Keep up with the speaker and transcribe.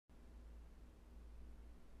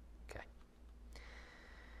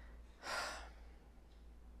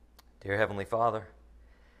Dear Heavenly Father,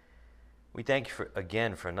 we thank you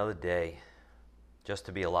again for another day just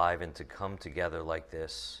to be alive and to come together like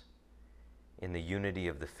this in the unity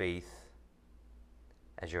of the faith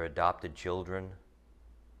as your adopted children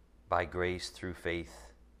by grace through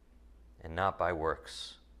faith and not by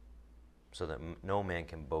works, so that no man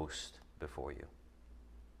can boast before you.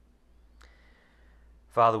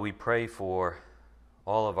 Father, we pray for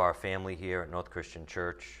all of our family here at North Christian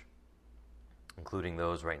Church, including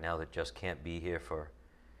those right now that just can't be here for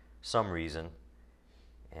some reason.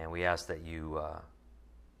 And we ask that you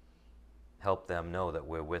help them know that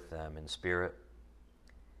we're with them in spirit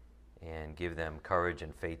and give them courage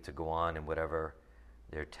and faith to go on in whatever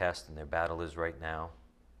their test and their battle is right now.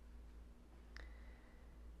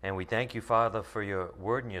 And we thank you, Father, for your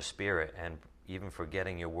word and your spirit, and even for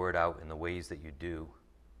getting your word out in the ways that you do,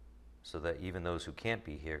 so that even those who can't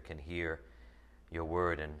be here can hear your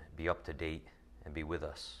word and be up to date and be with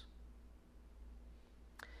us.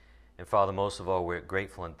 And Father, most of all, we're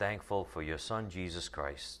grateful and thankful for your Son, Jesus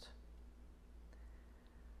Christ,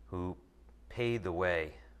 who paid the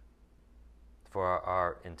way for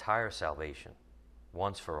our entire salvation,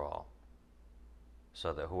 once for all,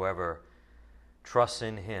 so that whoever trusts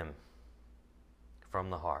in him from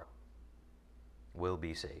the heart will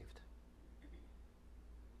be saved.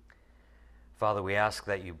 Father, we ask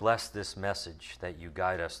that you bless this message, that you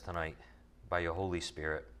guide us tonight by your Holy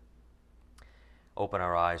Spirit. Open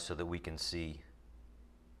our eyes so that we can see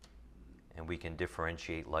and we can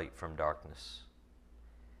differentiate light from darkness,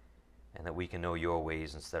 and that we can know your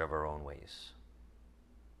ways instead of our own ways.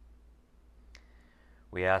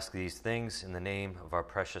 We ask these things in the name of our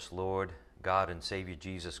precious Lord, God and Savior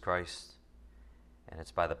Jesus Christ, and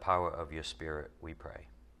it's by the power of your Spirit we pray.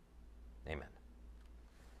 Amen.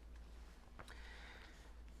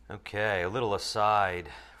 Okay, a little aside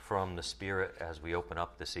from the Spirit as we open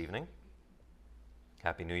up this evening.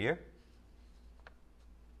 Happy New Year.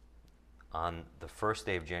 On the first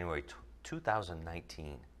day of January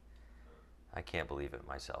 2019, I can't believe it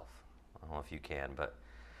myself. I don't know if you can, but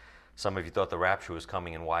some of you thought the rapture was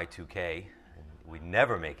coming in Y2K, and we'd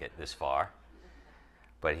never make it this far.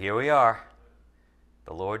 But here we are.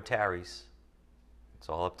 The Lord tarries. It's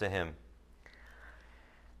all up to him.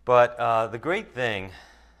 But the great thing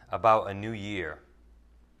about a new year,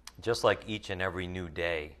 just like each and every new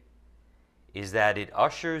day, is that it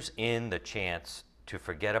ushers in the chance to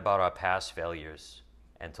forget about our past failures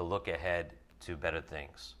and to look ahead to better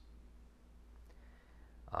things.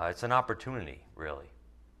 It's an opportunity, really,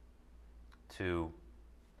 to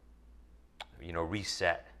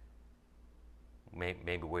reset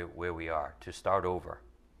maybe where we are, to start over.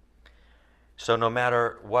 So no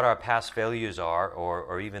matter what our past failures are,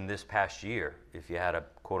 or even this past year, if you had a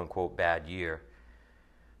quote-unquote bad year,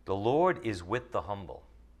 the Lord is with the humble.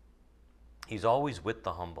 He's always with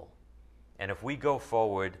the humble. And if we go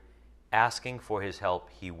forward asking for his help,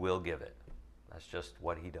 he will give it. That's just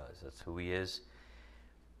what he does. That's who he is.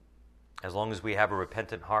 As long as we have a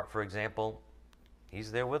repentant heart, for example,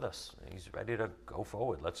 he's there with us. He's ready to go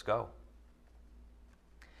forward. Let's go.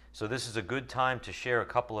 So this is a good time to share a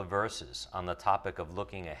couple of verses on the topic of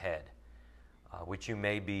looking ahead, which you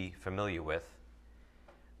may be familiar with.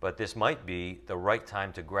 But this might be the right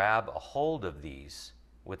time to grab a hold of these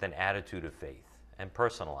with an attitude of faith and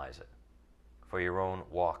personalize it for your own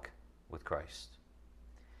walk with Christ.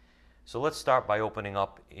 So let's start by opening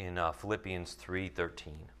up in Philippians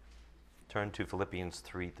 3:13. Turn to Philippians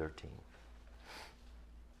 3:13.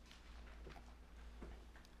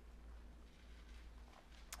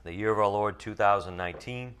 The year of our Lord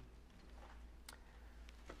 2019.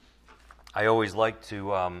 I always like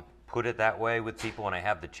to put it that way with people when I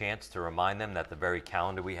have the chance, to remind them that the very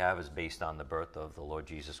calendar we have is based on the birth of the Lord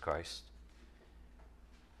Jesus Christ.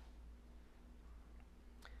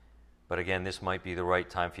 But again, this might be the right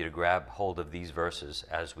time for you to grab hold of these verses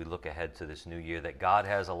as we look ahead to this new year, that God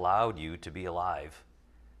has allowed you to be alive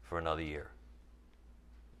for another year.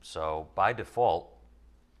 So by default,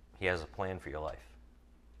 he has a plan for your life,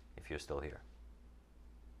 if you're still here.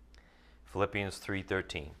 Philippians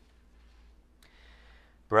 3:13.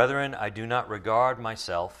 Brethren, I do not regard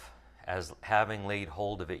myself as having laid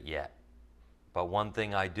hold of it yet, but one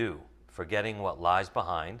thing I do, forgetting what lies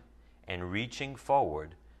behind and reaching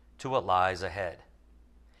forward to what lies ahead.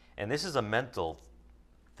 And this is a mental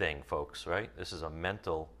thing, folks, right? This is a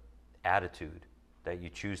mental attitude that you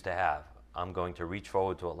choose to have. I'm going to reach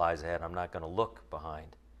forward to what lies ahead. I'm not going to look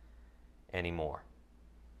behind anymore.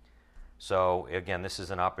 So again, this is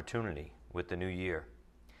an opportunity with the new year.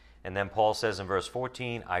 And then Paul says in verse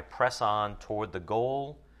 14, I press on toward the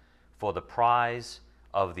goal for the prize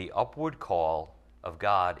of the upward call of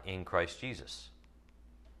God in Christ Jesus.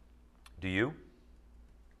 Do you?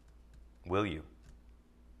 Will you?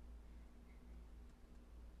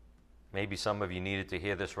 Maybe some of you needed to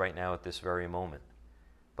hear this right now at this very moment.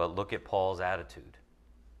 But look at Paul's attitude.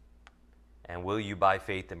 And will you by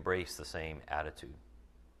faith embrace the same attitude?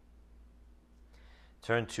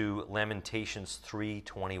 Turn to Lamentations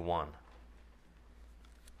 3:21.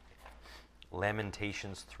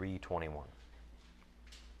 Lamentations 3:21.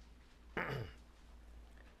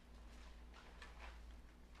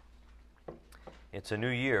 It's a new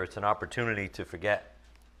year. It's an opportunity to forget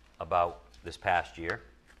about this past year,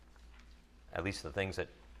 at least the things that,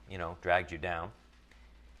 dragged you down.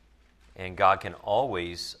 And God can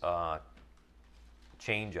always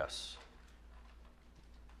change us.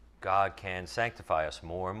 God can sanctify us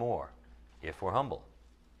more and more if we're humble.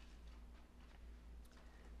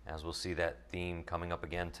 As we'll see that theme coming up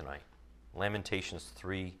again tonight. Lamentations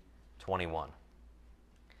 3:21.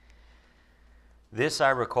 This I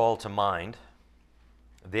recall to mind,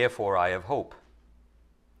 therefore I have hope.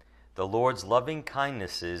 The Lord's loving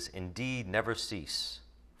kindnesses indeed never cease,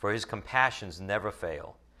 for his compassions never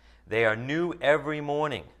fail. They are new every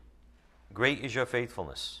morning. Great is your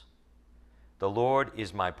faithfulness. The Lord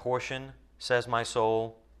is my portion, says my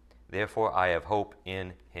soul, therefore I have hope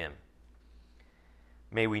in him.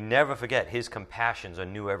 May we never forget his compassions are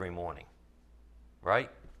new every morning.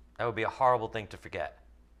 Right? That would be a horrible thing to forget.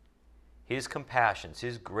 His compassions,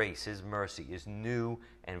 his grace, his mercy is new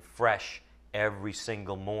and fresh every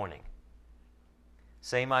single morning.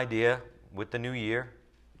 Same idea with the new year,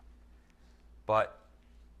 but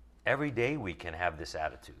every day we can have this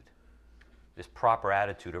attitude, this proper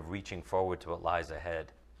attitude of reaching forward to what lies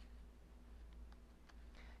ahead.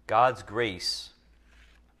 God's grace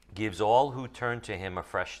gives all who turn to him a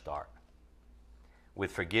fresh start,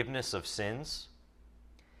 with forgiveness of sins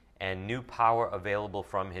and new power available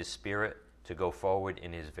from his Spirit to go forward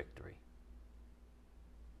in his victory.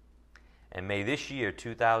 And may this year,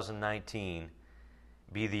 2019,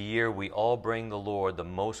 be the year we all bring the Lord the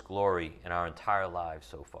most glory in our entire lives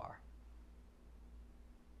so far.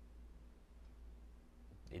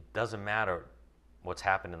 It doesn't matter what's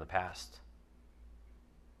happened in the past.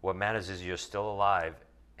 What matters is you're still alive,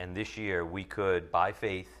 and this year we could, by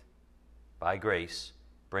faith, by grace,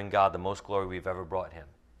 bring God the most glory we've ever brought him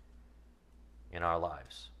in our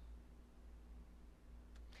lives.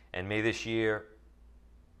 And may this year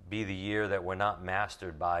be the year that we're not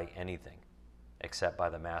mastered by anything except by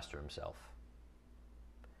the Master himself.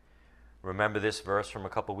 Remember this verse from a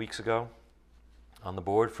couple weeks ago on the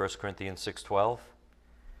board, 1 Corinthians 6:12.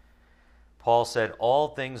 Paul said, all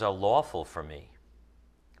things are lawful for me,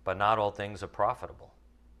 but not all things are profitable.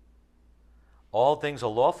 All things are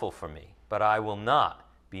lawful for me, but I will not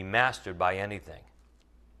be mastered by anything.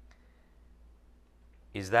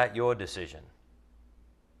 Is that your decision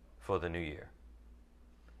for the new year?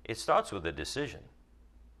 It starts with a decision.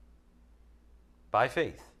 By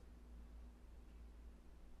faith.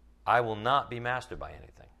 I will not be mastered by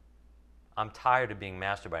anything. I'm tired of being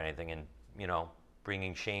mastered by anything and,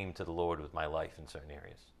 bringing shame to the Lord with my life in certain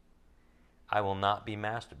areas. I will not be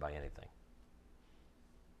mastered by anything.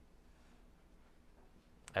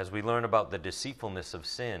 As we learn about the deceitfulness of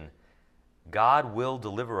sin, God will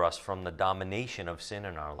deliver us from the domination of sin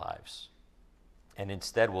in our lives, and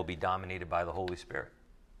instead we'll be dominated by the Holy Spirit.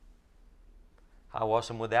 How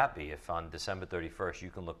awesome would that be if on December 31st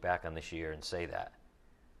you can look back on this year and say that?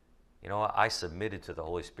 You know what? I submitted to the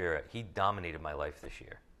Holy Spirit. He dominated my life this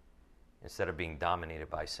year instead of being dominated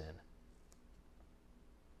by sin.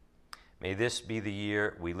 May this be the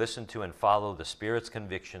year we listen to and follow the Spirit's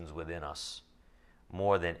convictions within us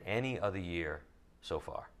more than any other year so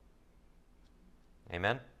far.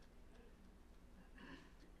 Amen?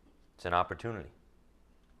 It's an opportunity.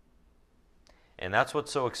 And that's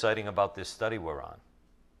what's so exciting about this study we're on.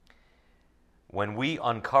 When we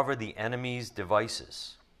uncover the enemy's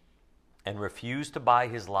devices and refuse to buy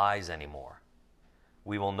his lies anymore,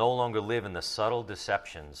 we will no longer live in the subtle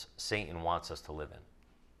deceptions Satan wants us to live in.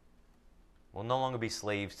 We'll no longer be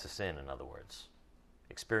slaves to sin, in other words,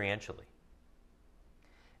 experientially.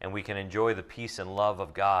 And we can enjoy the peace and love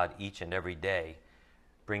of God each and every day,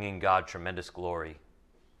 bringing God tremendous glory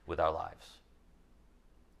with our lives,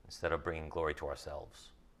 instead of bringing glory to ourselves.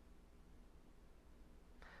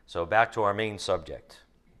 So back to our main subject.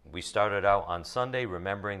 We started out on Sunday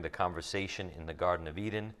remembering the conversation in the Garden of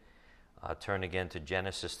Eden. Turn again to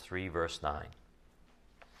Genesis 3, verse 9.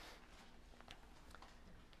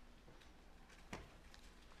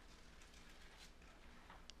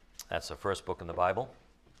 That's the first book in the Bible.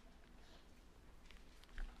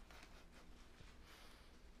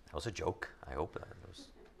 That was a joke. I hope that was.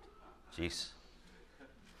 Jeez.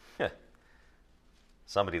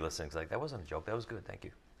 Somebody listening is like, that wasn't a joke. That was good. Thank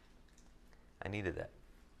you. I needed that.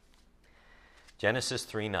 Genesis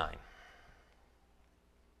 3:9.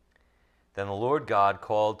 Then the Lord God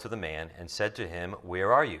called to the man and said to him,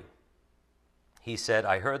 "Where are you?" He said,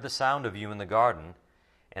 "I heard the sound of you in the garden,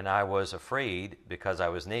 and I was afraid because I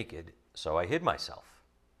was naked, so I hid myself."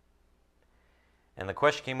 And the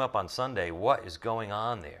question came up on Sunday, what is going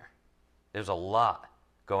on there? There's a lot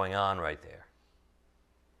going on right there.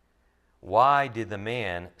 Why did the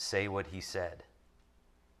man say what he said?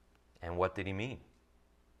 And what did he mean?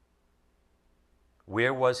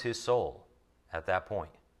 Where was his soul at that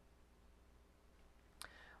point?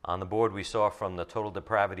 On the board we saw from the total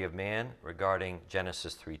depravity of man regarding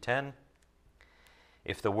Genesis 3:10.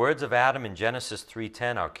 If the words of Adam in Genesis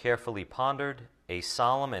 3:10 are carefully pondered, a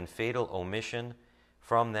solemn and fatal omission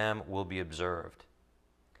from them will be observed.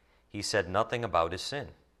 He said nothing about his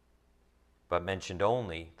sin, but mentioned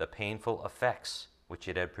only the painful effects which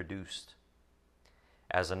it had produced.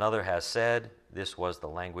 As another has said, this was the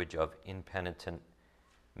language of impenitent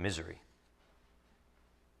misery.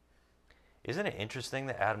 Isn't it interesting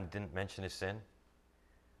that Adam didn't mention his sin?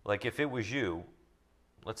 Like if it was you,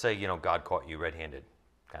 let's say, God caught you red-handed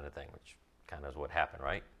kind of thing, which kind of is what happened,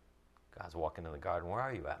 right? God's walking in the garden. Where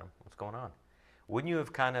are you, Adam? What's going on? Wouldn't you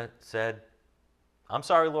have kind of said, "I'm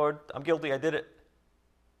sorry, Lord, I'm guilty, I did it"?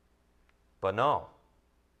 But no.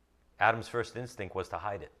 Adam's first instinct was to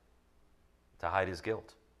hide it, to hide his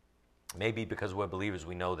guilt. Maybe because we're believers,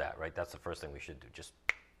 we know that, right? That's the first thing we should do. Just,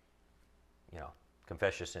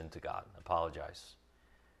 confess your sin to God, apologize.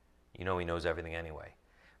 He knows everything anyway.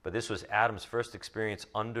 But this was Adam's first experience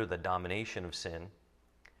under the domination of sin.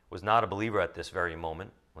 Was not a believer at this very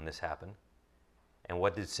moment when this happened. And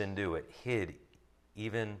what did sin do? It hid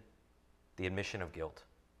even the admission of guilt.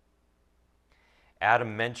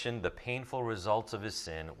 Adam mentioned the painful results of his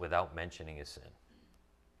sin without mentioning his sin.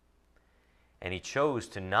 And he chose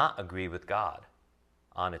to not agree with God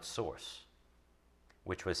on its source,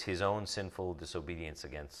 which was his own sinful disobedience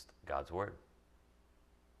against God's word.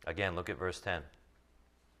 Again, look at verse 10.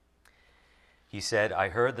 He said, "I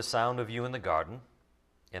heard the sound of you in the garden,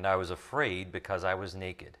 and I was afraid because I was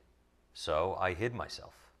naked, so I hid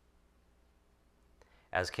myself."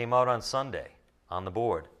 As came out on Sunday on the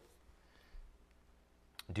board,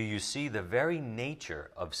 do you see the very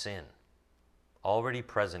nature of sin already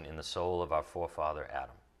present in the soul of our forefather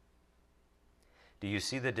Adam? Do you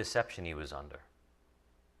see the deception he was under?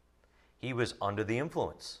 He was under the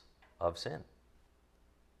influence of sin.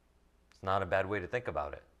 It's not a bad way to think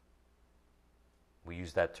about it. We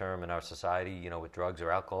use that term in our society, with drugs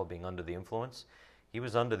or alcohol, being under the influence. He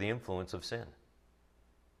was under the influence of sin.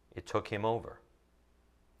 It took him over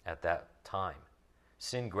at that time.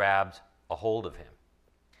 Sin grabbed a hold of him,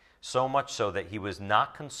 so much so that he was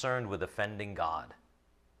not concerned with offending God,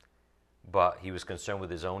 but he was concerned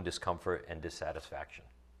with his own discomfort and dissatisfaction.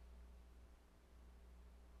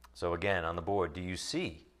 So again, on the board, do you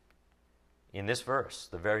see in this verse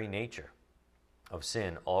the very nature of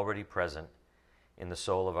sin already present in the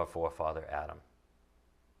soul of our forefather Adam?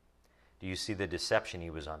 Do you see the deception he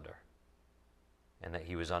was under, and that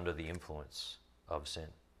he was under the influence of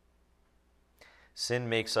sin? Sin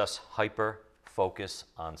makes us hyper-focus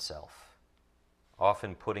on self,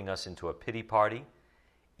 often putting us into a pity party,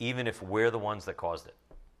 even if we're the ones that caused it.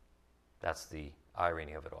 That's the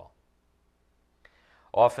irony of it all.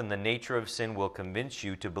 Often the nature of sin will convince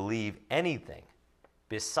you to believe anything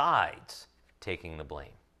besides taking the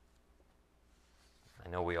blame. I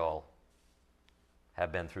know we all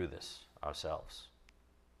have been through this ourselves,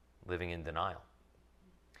 living in denial.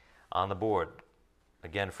 On the board,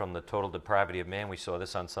 again from the total depravity of man, we saw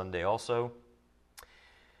this on Sunday also.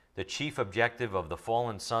 The chief objective of the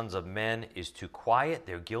fallen sons of men is to quiet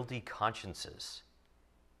their guilty consciences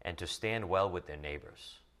and to stand well with their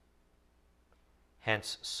neighbors.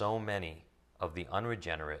 Hence, so many of the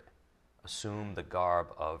unregenerate assume the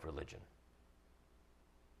garb of religion.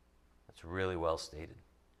 That's really well stated.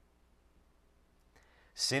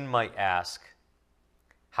 Sin might ask,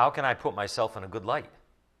 how can I put myself in a good light?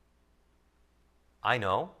 I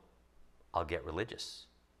know, I'll get religious.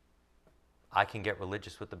 I can get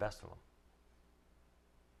religious with the best of them.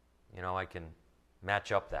 I can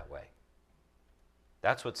match up that way.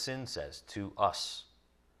 That's what sin says to us.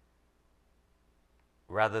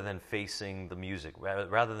 Rather than facing the music,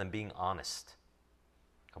 rather than being honest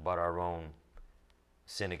about our own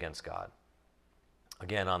sin against God.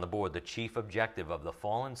 Again, on the board, the chief objective of the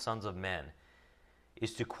fallen sons of men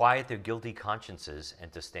is to quiet their guilty consciences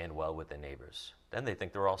and to stand well with their neighbors. Then they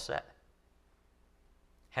think they're all set.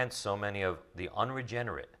 Hence, so many of the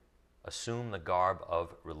unregenerate assume the garb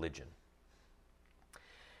of religion.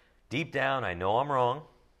 Deep down, I know I'm wrong,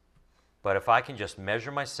 but if I can just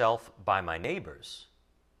measure myself by my neighbors,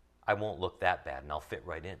 I won't look that bad and I'll fit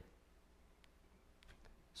right in.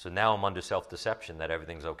 So now I'm under self-deception that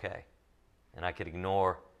everything's okay. And I could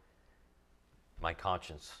ignore my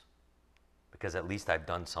conscience because at least I've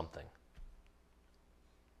done something.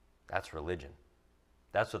 That's religion.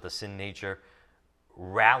 That's what the sin nature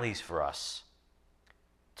rallies for us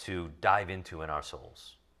to dive into in our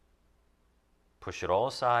souls. Push it all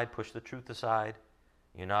aside, push the truth aside.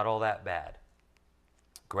 You're not all that bad.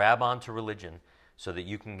 Grab onto religion so that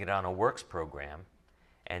you can get on a works program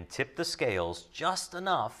and tip the scales just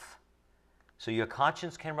enough so your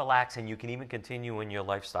conscience can relax and you can even continue in your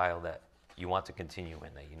lifestyle that you want to continue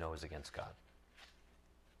in, that you know is against God.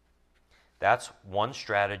 That's one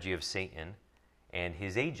strategy of Satan and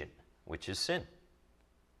his agent, which is sin.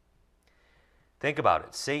 Think about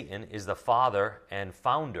it. Satan is the father and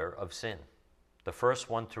founder of sin, the first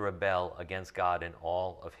one to rebel against God in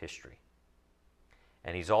all of history.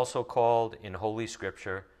 And he's also called in Holy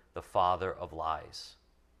Scripture the father of lies.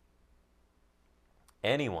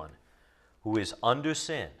 Anyone who is under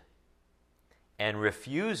sin and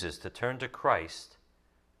refuses to turn to Christ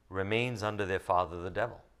remains under their father, the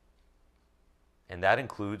devil. And that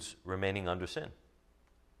includes remaining under sin.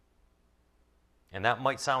 And that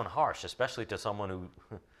might sound harsh, especially to someone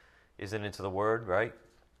who isn't into the Word, right?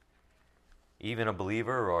 Even a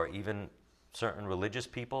believer or even certain religious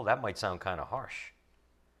people, that might sound kind of harsh.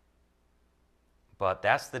 But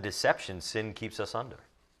that's the deception sin keeps us under.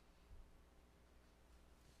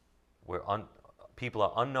 People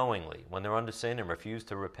are unknowingly, when they're under sin and refuse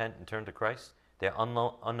to repent and turn to Christ, they're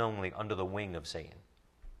unknowingly under the wing of Satan.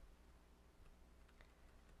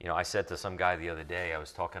 You know, I said to some guy the other day, I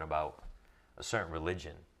was talking about a certain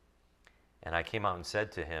religion, and I came out and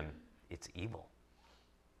said to him, it's evil.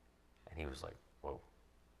 And he was like, whoa,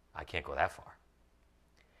 I can't go that far.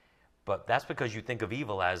 But that's because you think of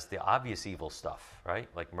evil as the obvious evil stuff, right?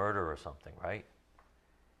 Like murder or something, right?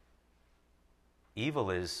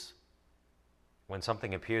 Evil is when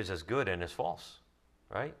something appears as good and is false,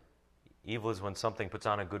 right? Evil is when something puts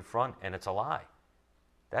on a good front and it's a lie.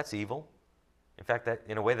 That's evil. In fact, that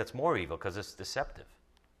in a way that's more evil because it's deceptive.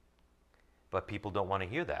 But people don't want to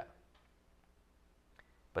hear that.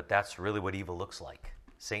 But that's really what evil looks like.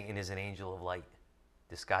 Satan is an angel of light,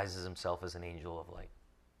 disguises himself as an angel of light.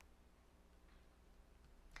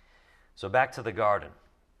 So back to the garden.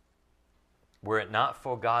 Were it not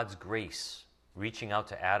for God's grace reaching out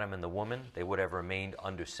to Adam and the woman, they would have remained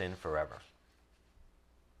under sin forever,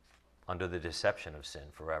 under the deception of sin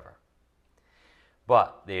forever.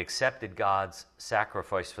 But they accepted God's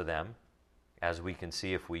sacrifice for them, as we can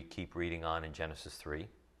see if we keep reading on in Genesis 3.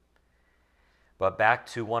 But back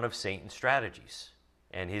to one of Satan's strategies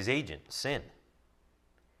and his agent, sin.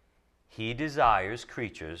 He desires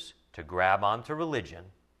creatures to grab onto religion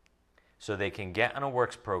so they can get on a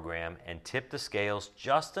works program and tip the scales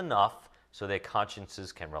just enough so their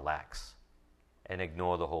consciences can relax and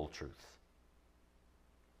ignore the whole truth.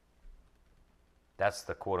 That's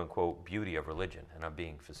the quote-unquote beauty of religion, and I'm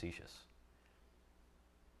being facetious.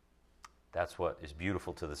 That's what is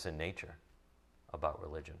beautiful to the sin nature about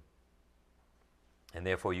religion. And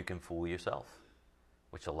therefore you can fool yourself,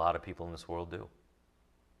 which a lot of people in this world do.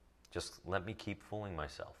 Just let me keep fooling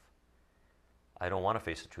myself. I don't want to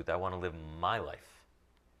face the truth. I want to live my life,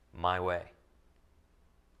 my way.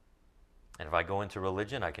 And if I go into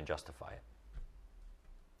religion, I can justify it.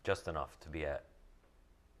 Just enough to be at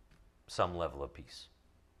some level of peace.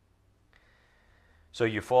 So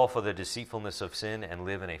you fall for the deceitfulness of sin and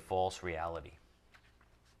live in a false reality.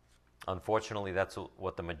 Unfortunately, that's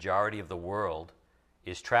what the majority of the world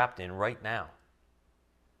is trapped in right now.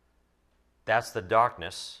 That's the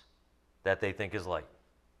darkness that they think is light.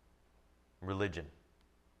 Religion.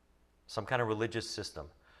 Some kind of religious system.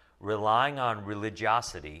 Relying on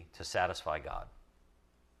religiosity to satisfy God.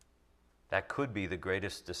 That could be the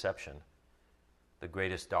greatest deception, the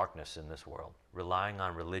greatest darkness in this world. Relying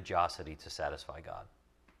on religiosity to satisfy God.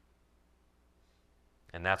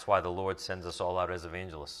 And that's why the Lord sends us all out as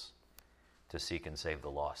evangelists to seek and save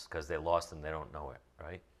the lost, because they're lost and they don't know it,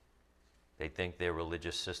 right? They think their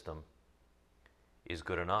religious system is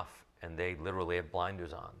good enough, and they literally have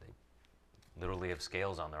blinders on. They literally have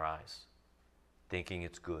scales on their eyes, thinking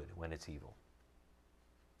it's good when it's evil.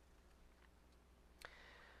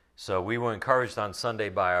 So we were encouraged on Sunday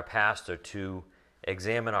by our pastor to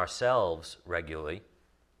examine ourselves regularly,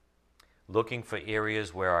 looking for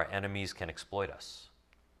areas where our enemies can exploit us.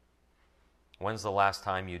 When's the last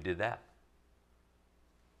time you did that?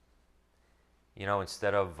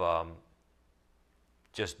 instead of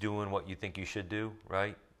just doing what you think you should do,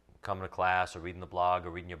 right? Coming to class or reading the blog or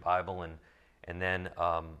reading your Bible and then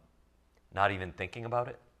not even thinking about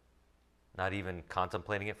it, not even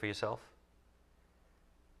contemplating it for yourself.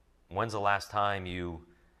 When's the last time you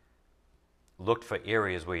looked for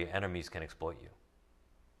areas where your enemies can exploit you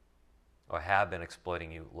or have been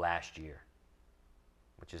exploiting you last year,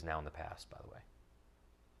 which is now in the past, by the way?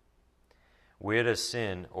 Where does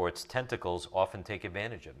sin or its tentacles often take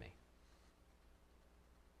advantage of me?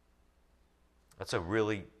 That's a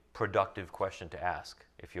really productive question to ask,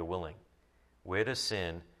 if you're willing. Where does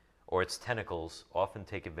sin or its tentacles often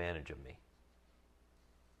take advantage of me?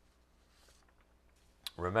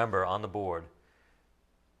 Remember, on the board,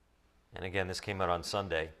 and again, this came out on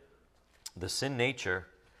Sunday, the sin nature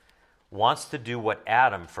wants to do what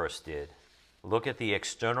Adam first did. Look at the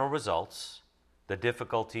external results, the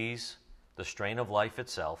difficulties, the strain of life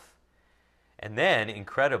itself, and then,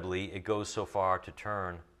 incredibly, it goes so far to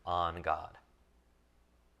turn on God.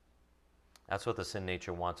 That's what the sin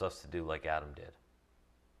nature wants us to do, like Adam did.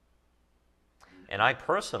 And I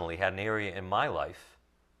personally had an area in my life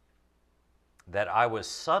that I was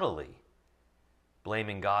subtly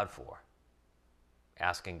blaming God for,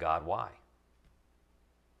 asking God why.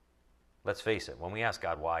 Let's face it, when we ask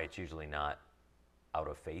God why, it's usually not out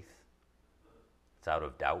of faith. It's out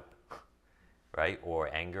of doubt, right?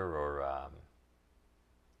 Or anger or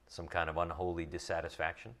some kind of unholy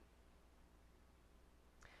dissatisfaction.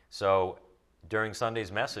 So during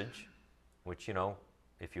Sunday's message, which,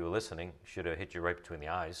 if you were listening, should have hit you right between the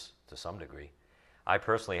eyes to some degree, I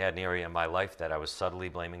personally had an area in my life that I was subtly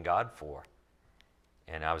blaming God for,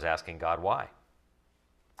 and I was asking God why.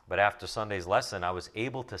 But after Sunday's lesson, I was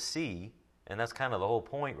able to see, and that's kind of the whole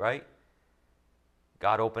point, right?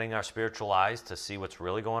 God opening our spiritual eyes to see what's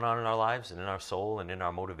really going on in our lives and in our soul and in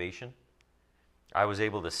our motivation. I was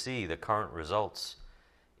able to see the current results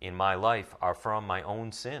in my life are from my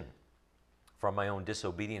own sin, from my own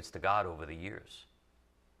disobedience to God over the years.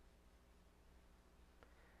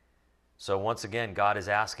 So once again, God is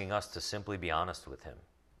asking us to simply be honest with Him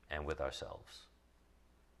and with ourselves.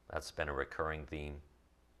 That's been a recurring theme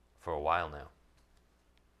for a while now.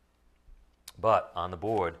 But on the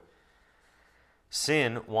board,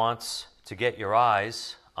 sin wants to get your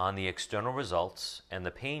eyes on the external results and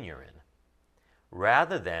the pain you're in,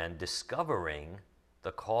 rather than discovering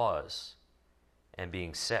the cause and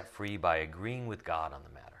being set free by agreeing with God on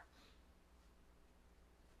the matter.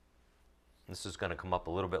 This is going to come up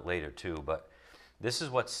a little bit later too, but this is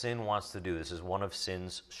what sin wants to do. This is one of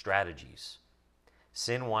sin's strategies.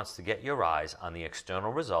 Sin wants to get your eyes on the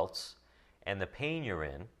external results and the pain you're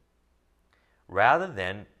in, rather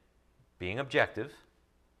than being objective,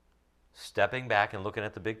 stepping back and looking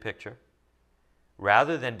at the big picture,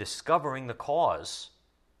 rather than discovering the cause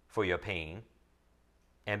for your pain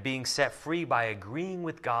and being set free by agreeing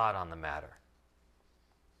with God on the matter.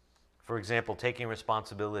 For example, taking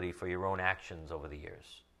responsibility for your own actions over the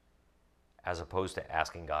years, as opposed to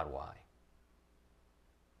asking God why.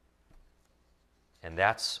 And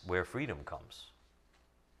that's where freedom comes.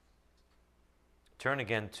 Turn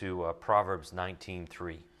again to Proverbs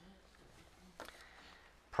 19:3.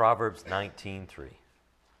 Proverbs 19:3.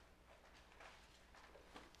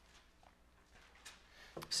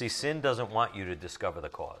 See, sin doesn't want you to discover the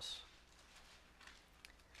cause.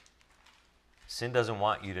 Sin doesn't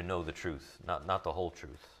want you to know the truth, not the whole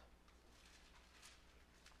truth.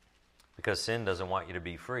 Because sin doesn't want you to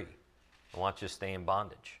be free. It wants you to stay in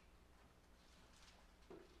bondage.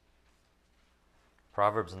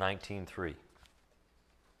 Proverbs 19:3.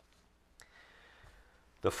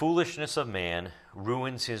 The foolishness of man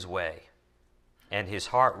ruins his way, and his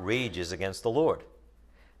heart rages against the Lord.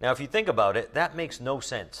 Now, if you think about it, that makes no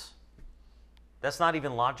sense. That's not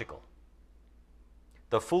even logical.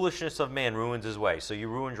 The foolishness of man ruins his way. So you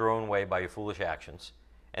ruined your own way by your foolish actions,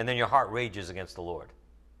 and then your heart rages against the Lord.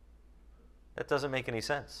 That doesn't make any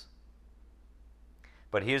sense.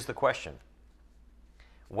 But here's the question.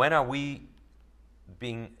 When are we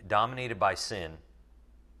being dominated by sin,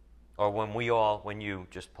 or when you,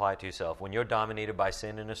 just apply it to yourself, when you're dominated by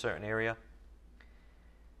sin in a certain area,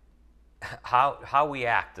 how we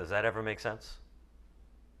act, does that ever make sense?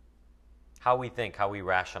 How we think, how we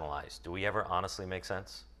rationalize, do we ever honestly make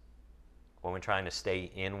sense when we're trying to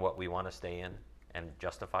stay in what we want to stay in and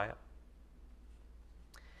justify it?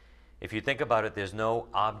 If you think about it, there's no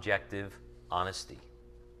objective honesty.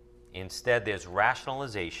 Instead, there's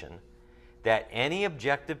rationalization that any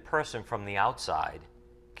objective person from the outside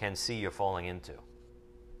can see you're falling into.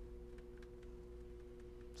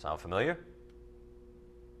 Sound familiar?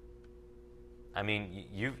 I mean,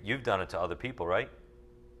 you've done it to other people, right?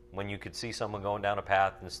 When you could see someone going down a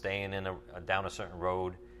path and staying down a certain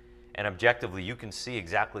road, and objectively you can see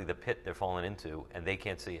exactly the pit they're falling into, and they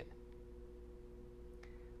can't see it.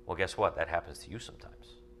 Well, guess what? That happens to you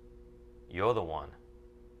sometimes. You're the one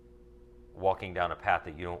walking down a path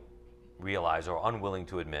that you don't realize or unwilling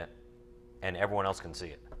to admit, and everyone else can see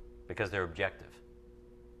it because they're objective.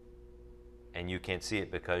 And you can't see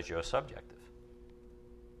it because you're subjective.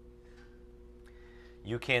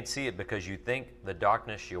 You can't see it because you think the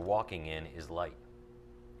darkness you're walking in is light.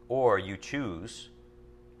 Or you choose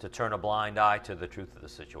to turn a blind eye to the truth of the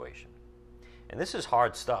situation. And this is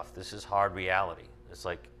hard stuff. This is hard reality. It's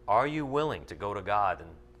like, are you willing to go to God and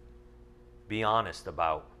be honest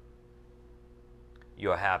about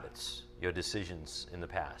your habits, your decisions in the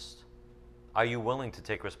past? Are you willing to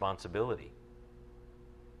take responsibility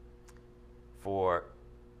for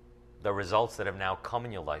the results that have now come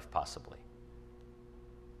in your life, possibly?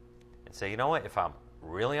 And say, you know what, if I'm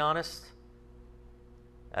really honest,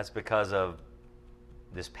 that's because of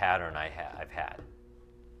this pattern I've had,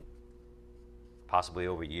 possibly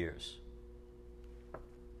over years.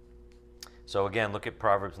 So again, look at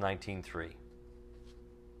Proverbs 19:3.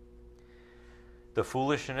 The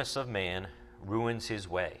foolishness of man ruins his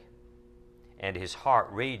way, and his heart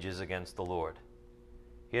rages against the Lord.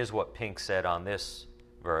 Here's what Pink said on this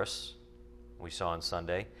verse we saw on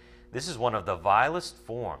Sunday. This is one of the vilest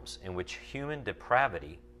forms in which human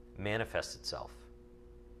depravity manifests itself.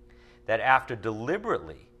 That after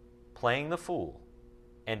deliberately playing the fool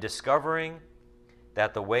and discovering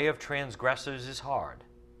that the way of transgressors is hard,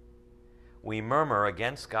 we murmur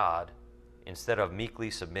against God instead of meekly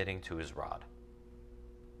submitting to his rod.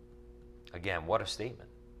 Again, what a statement.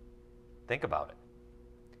 Think about it.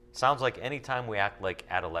 Sounds like any time we act like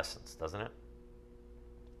adolescents, doesn't it?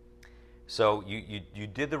 So you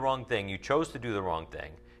did the wrong thing. You chose to do the wrong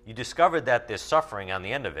thing. You discovered that there's suffering on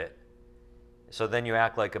the end of it. So then you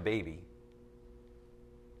act like a baby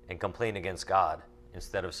and complain against God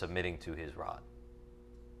instead of submitting to his rod.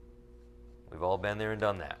 We've all been there and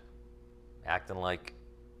done that. Acting like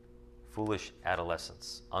foolish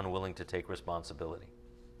adolescents, unwilling to take responsibility.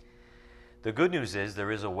 The good news is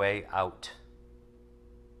there is a way out.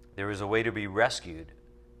 There is a way to be rescued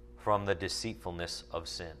from the deceitfulness of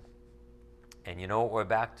sin. And you know what we're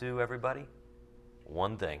back to, everybody?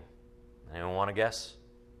 One thing. Anyone want to guess?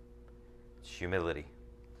 It's humility.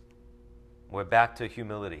 We're back to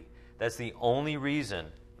humility. That's the only reason,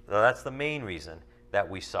 that's the main reason that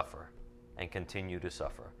we suffer and continue to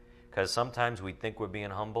suffer. Because sometimes we think we're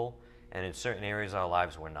being humble, and in certain areas of our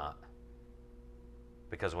lives we're not.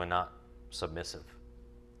 Because we're not submissive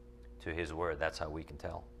to his word. That's how we can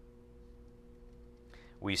tell.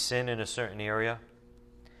 We sin in a certain area,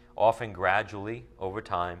 often gradually over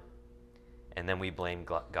time, and then we blame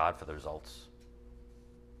God for the results.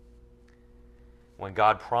 When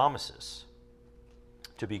God promises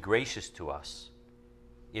to be gracious to us,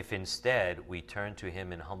 if instead we turn to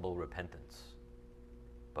him in humble repentance.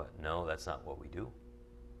 But no, that's not what we do,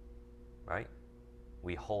 right?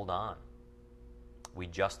 We hold on. We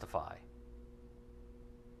justify.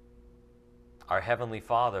 Our Heavenly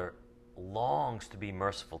Father longs to be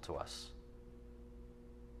merciful to us.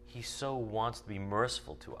 He so wants to be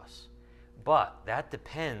merciful to us. But that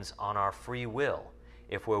depends on our free will.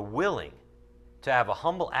 If we're willing to have a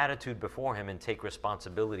humble attitude before him and take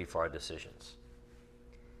responsibility for our decisions,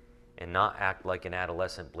 and not act like an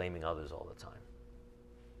adolescent blaming others all the time.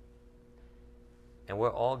 And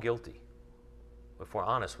we're all guilty. If we're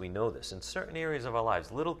honest, we know this. In certain areas of our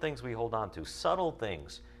lives, little things we hold on to, subtle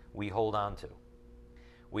things we hold on to.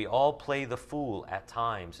 We all play the fool at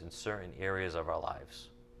times in certain areas of our lives.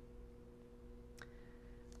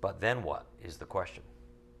 But then what is the question?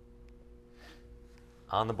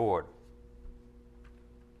 On the board,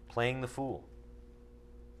 playing the fool.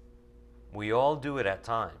 We all do it at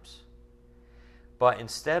times. But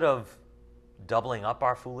instead of doubling up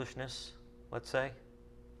our foolishness, let's say,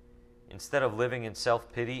 instead of living in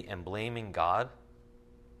self-pity and blaming God,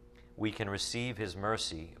 we can receive his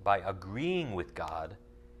mercy by agreeing with God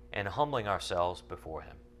and humbling ourselves before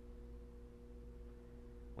him.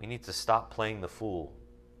 We need to stop playing the fool.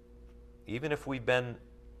 Even if we've been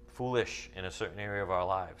foolish in a certain area of our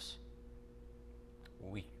lives,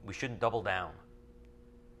 we shouldn't double down.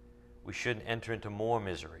 We shouldn't enter into more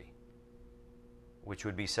misery, which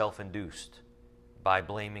would be self-induced by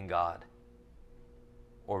blaming God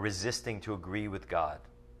or resisting to agree with God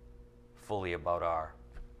fully about our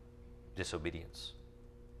disobedience.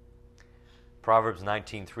 Proverbs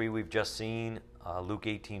 19:3 we've just seen, Luke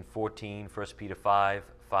 18:14, 1 Peter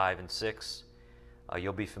 5:5 and 6.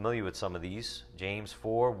 You'll be familiar with some of these. James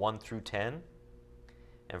 4, 1 through 10,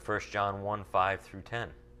 and 1 John 1, 5 through 10.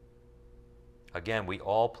 Again, we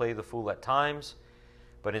all play the fool at times,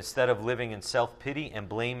 but instead of living in self-pity and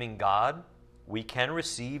blaming God, we can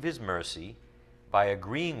receive his mercy by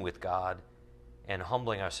agreeing with God and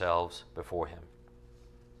humbling ourselves before him.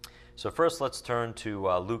 So first, let's turn to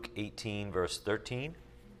Luke 18, verse 13.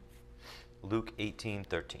 Luke 18,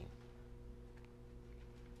 13.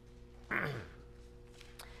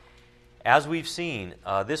 As we've seen,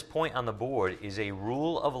 this point on the board is a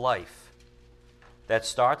rule of life that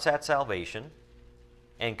starts at salvation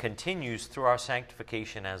and continues through our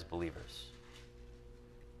sanctification as believers.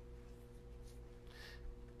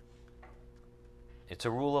 It's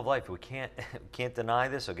a rule of life. We can't deny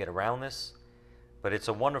this or get around this, but it's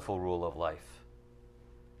a wonderful rule of life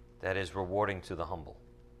that is rewarding to the humble.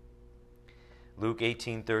 Luke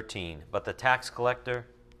 18:13. But the tax collector,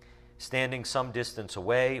 standing some distance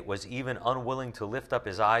away, was even unwilling to lift up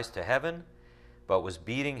his eyes to heaven, but was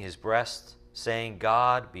beating his breast, saying,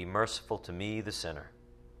 God, be merciful to me, the sinner.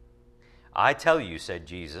 I tell you, said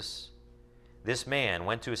Jesus, this man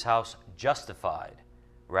went to his house justified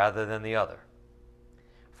rather than the other.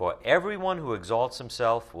 For everyone who exalts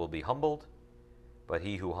himself will be humbled, but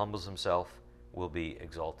he who humbles himself will be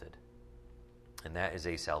exalted. And that is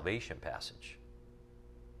a salvation passage.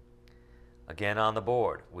 Again on the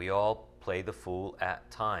board, we all play the fool at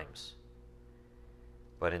times.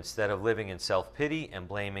 But instead of living in self-pity and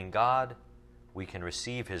blaming God, we can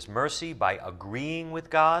receive his mercy by agreeing with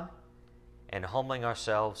God and humbling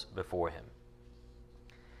ourselves before him.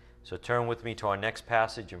 So turn with me to our next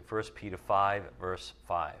passage in 1 Peter 5, verse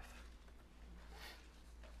 5.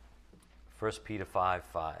 1 Peter 5,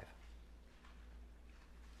 5.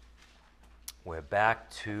 We're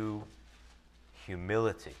back to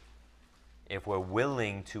humility. If we're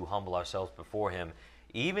willing to humble ourselves before him,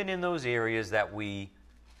 even in those areas that we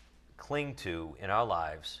cling to in our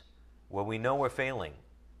lives, where we know we're failing,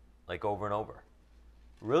 like over and over.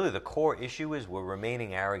 Really, the core issue is we're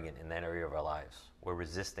remaining arrogant in that area of our lives. We're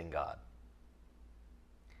resisting God.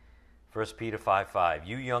 1 Peter 5:5.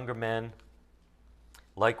 You younger men,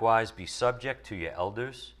 likewise be subject to your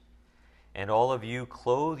elders, and all of you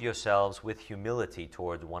clothe yourselves with humility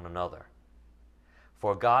toward one another.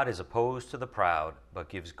 For God is opposed to the proud, but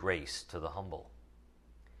gives grace to the humble.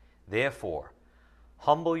 Therefore,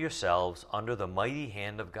 humble yourselves under the mighty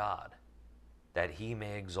hand of God, that he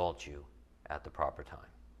may exalt you at the proper time.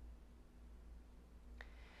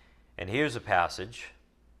 And here's a passage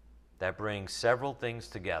that brings several things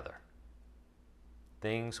together.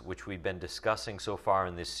 Things which we've been discussing so far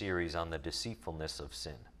in this series on the deceitfulness of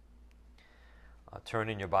sin. Turn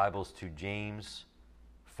in your Bibles to James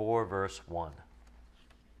 4, verse 1.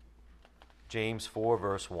 James 4,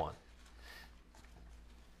 verse 1.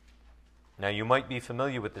 Now, you might be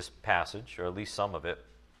familiar with this passage, or at least some of it,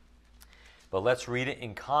 but let's read it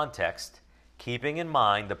in context, keeping in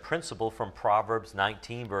mind the principle from Proverbs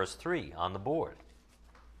 19, verse 3 on the board.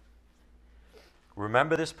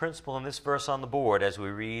 Remember this principle in this verse on the board as we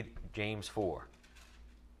read James 4.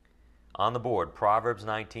 On the board, Proverbs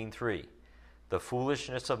 19:3. The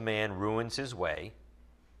foolishness of man ruins his way,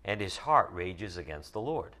 and his heart rages against the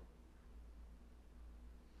Lord.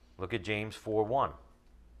 Look at James 4:1.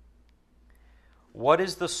 What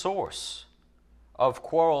is the source of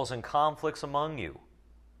quarrels and conflicts among you?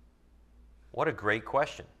 What a great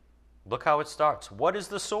question. Look how it starts. What is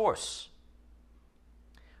the source?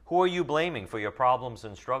 Who are you blaming for your problems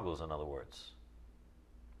and struggles, in other words?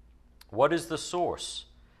 What is the source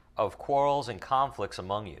of quarrels and conflicts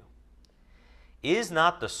among you? Is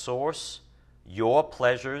not the source your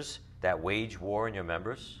pleasures that wage war in your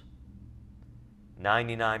members?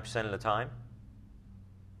 99% of the time?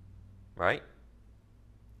 Right?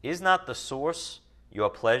 Is not the source your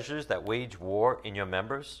pleasures that wage war in your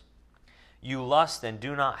members? You lust and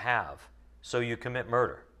do not have, so you commit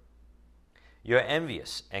murder. You're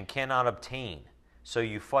envious and cannot obtain, so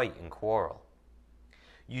you fight and quarrel.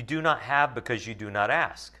 You do not have because you do not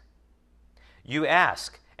ask. You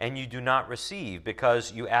ask and you do not receive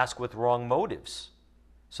because you ask with wrong motives,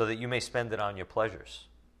 so that you may spend it on your pleasures.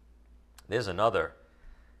 There's another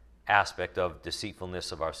aspect of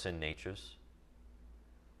deceitfulness of our sin natures.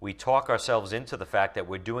 We talk ourselves into the fact that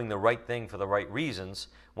we're doing the right thing for the right reasons,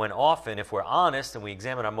 when often, if we're honest and we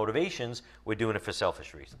examine our motivations, we're doing it for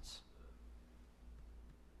selfish reasons.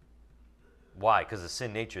 Why? Because the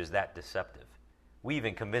sin nature is that deceptive. We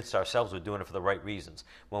even convince ourselves we're doing it for the right reasons.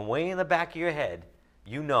 When way in the back of your head,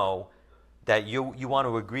 you know that you want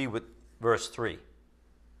to agree with verse 3.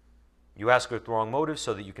 You ask with wrong motives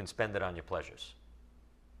so that you can spend it on your pleasures.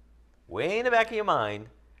 way in the back of your mind,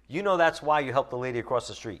 you know that's why you helped the lady across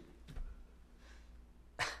the street.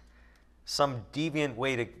 Some deviant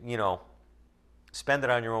way to, spend it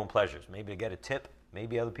on your own pleasures. Maybe to get a tip.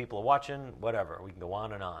 Maybe other people are watching. Whatever. We can go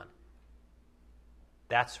on and on.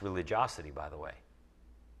 That's religiosity, by the way.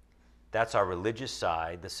 That's our religious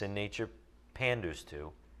side, the sin nature panders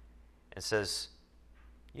to, and says,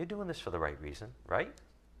 you're doing this for the right reason, right?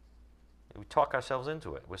 We talk ourselves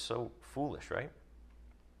into it. We're so foolish, right?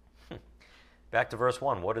 Back to verse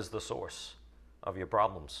 1. What is the source of your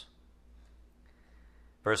problems?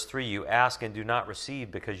 Verse 3, you ask and do not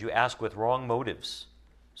receive because you ask with wrong motives,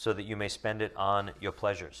 so that you may spend it on your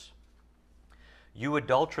pleasures. You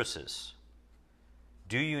adulteresses,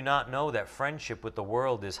 do you not know that friendship with the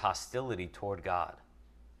world is hostility toward God?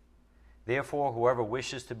 Therefore, whoever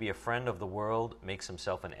wishes to be a friend of the world makes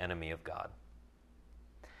himself an enemy of God.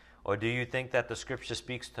 Or do you think that the Scripture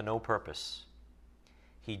speaks to no purpose?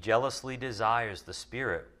 He jealously desires the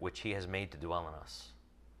Spirit which he has made to dwell in us.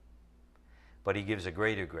 But he gives a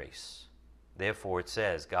greater grace. Therefore it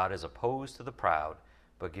says, God is opposed to the proud,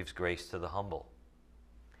 but gives grace to the humble.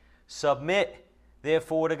 Submit,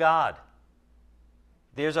 therefore, to God.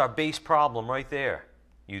 There's our base problem right there.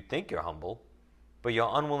 You think you're humble, but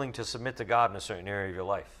you're unwilling to submit to God in a certain area of your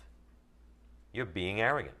life. You're being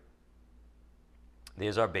arrogant.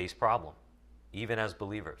 There's our base problem, even as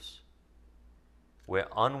believers. We're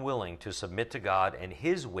unwilling to submit to God and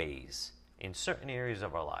His ways in certain areas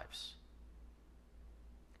of our lives.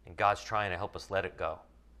 And God's trying to help us let it go.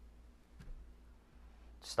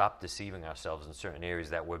 Stop deceiving ourselves in certain areas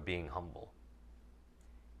that we're being humble,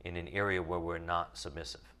 in an area where we're not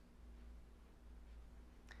submissive.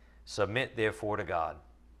 Submit, therefore, to God.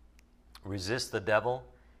 Resist the devil,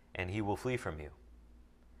 and he will flee from you.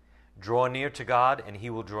 Draw near to God, and he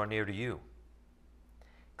will draw near to you.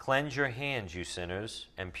 Cleanse your hands, you sinners,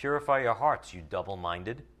 and purify your hearts, you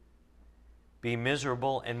double-minded. Be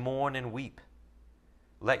miserable and mourn and weep.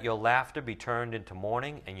 Let your laughter be turned into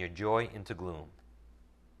mourning and your joy into gloom.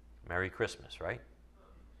 Merry Christmas, right?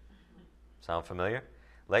 Sound familiar?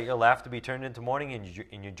 Let your laughter be turned into mourning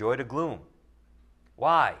and your joy to gloom.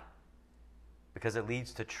 Why? Because it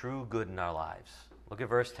leads to true good in our lives. Look at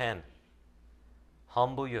verse 10.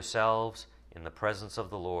 Humble yourselves in the presence of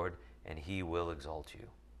the Lord, and He will exalt you.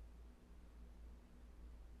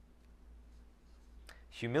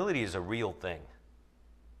 Humility is a real thing.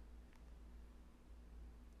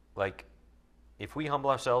 Like, if we humble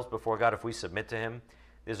ourselves before God, if we submit to Him,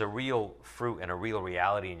 there's a real fruit and a real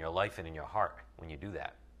reality in your life and in your heart when you do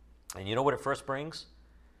that. And you know what it first brings?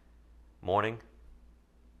 Mourning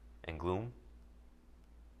and gloom.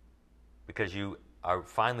 Because you are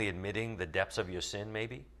finally admitting the depths of your sin,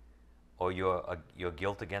 maybe, or your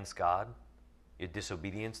guilt against God, your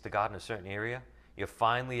disobedience to God in a certain area. You're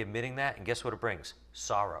finally admitting that, and guess what it brings?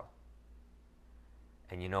 Sorrow.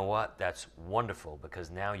 And you know what? That's wonderful,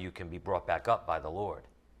 because now you can be brought back up by the Lord,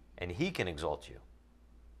 and He can exalt you.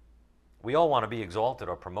 We all want to be exalted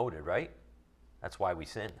or promoted, right? That's why we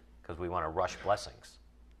sin, because we want to rush blessings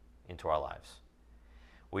into our lives.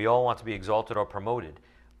 We all want to be exalted or promoted,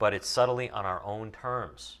 but it's subtly on our own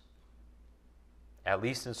terms, at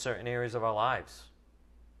least in certain areas of our lives.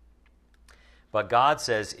 But God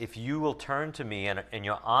says, if you will turn to me and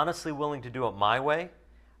you're honestly willing to do it my way,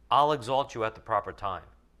 I'll exalt you at the proper time.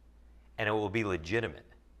 And it will be legitimate.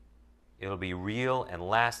 It will be real and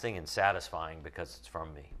lasting and satisfying because it's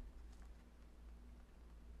from me.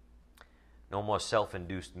 No more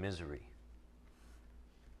self-induced misery.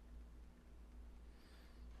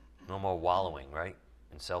 No more wallowing, right?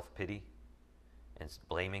 In self-pity and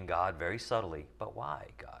blaming God very subtly. But why,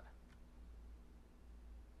 God?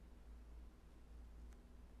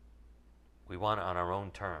 We want it on our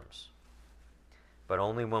own terms. But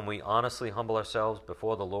only when we honestly humble ourselves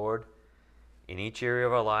before the Lord in each area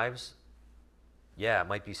of our lives. Yeah, it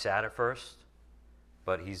might be sad at first,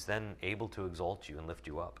 but He's then able to exalt you and lift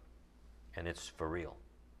you up. And it's for real.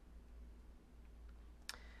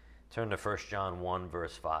 Turn to 1 John 1,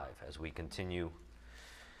 verse 5, as we continue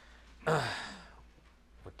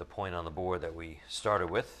with the point on the board that we started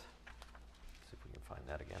with. See if we can find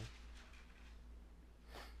that again.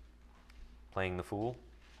 Playing the fool.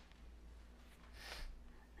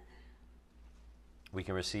 We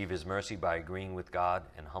can receive His mercy by agreeing with God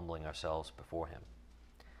and humbling ourselves before Him.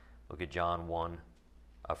 Look at 1 John 1,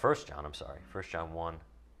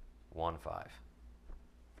 5.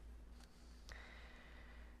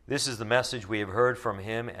 This is the message we have heard from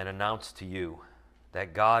Him and announced to you,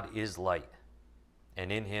 that God is light,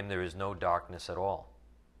 and in Him there is no darkness at all.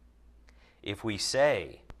 If we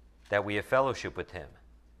say that we have fellowship with Him,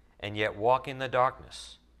 and yet walk in the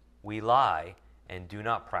darkness, we lie and do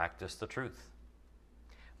not practice the truth.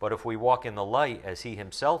 But if we walk in the light as he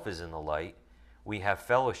himself is in the light, we have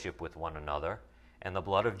fellowship with one another, and the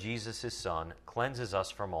blood of Jesus his Son cleanses us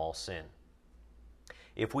from all sin.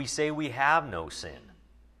 If we say we have no sin,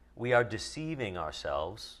 we are deceiving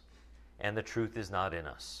ourselves, and the truth is not in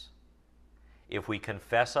us. If we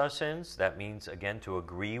confess our sins, that means, again, to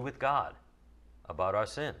agree with God about our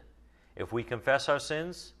sin. If we confess our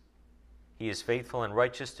sins, he is faithful and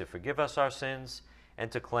righteous to forgive us our sins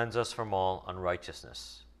and to cleanse us from all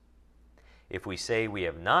unrighteousness. If we say we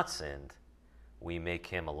have not sinned, we make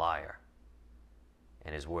him a liar,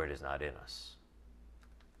 and his word is not in us.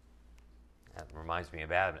 That reminds me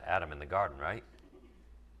of Adam in the garden, right?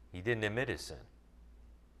 He didn't admit his sin.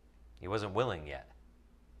 He wasn't willing yet.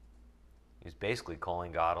 He was basically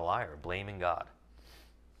calling God a liar, blaming God.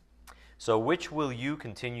 So which will you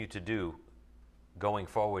continue to do going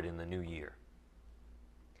forward in the new year?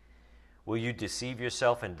 Will you deceive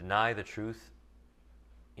yourself and deny the truth,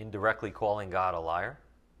 indirectly calling God a liar?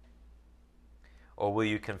 Or will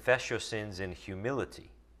you confess your sins in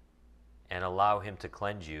humility and allow him to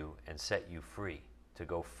cleanse you and set you free to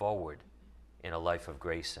go forward in a life of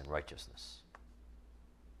grace and righteousness?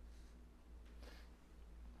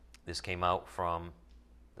 This came out from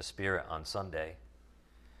the Spirit on Sunday.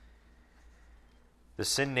 The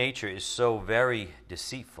sin nature is so very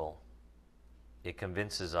deceitful, it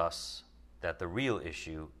convinces us that the real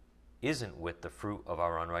issue isn't with the fruit of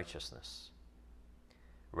our unrighteousness,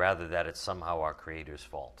 rather that it's somehow our Creator's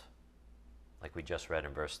fault, like we just read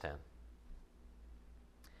in verse 10.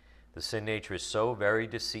 The sin nature is so very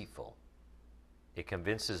deceitful, it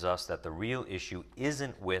convinces us that the real issue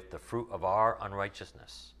isn't with the fruit of our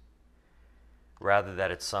unrighteousness, rather that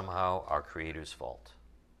it's somehow our Creator's fault.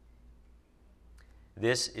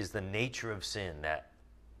 This is the nature of sin that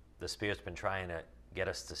the Spirit's been trying to get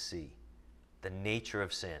us to see. The nature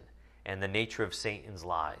of sin and the nature of Satan's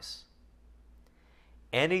lies.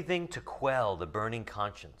 Anything to quell the burning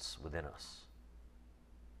conscience within us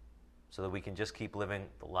so that we can just keep living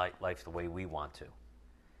the life the way we want to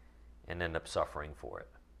and end up suffering for it.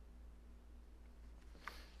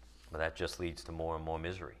 But that just leads to more and more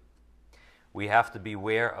misery. We have to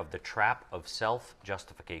beware of the trap of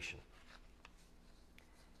self-justification.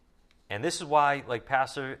 And this is why, like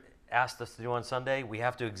Pastor asked us to do on Sunday, we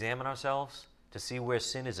have to examine ourselves to see where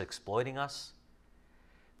sin is exploiting us.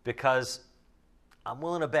 Because I'm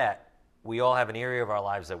willing to bet we all have an area of our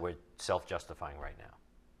lives that we're self-justifying right now.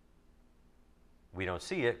 We don't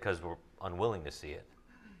see it because we're unwilling to see it.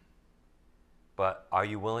 But are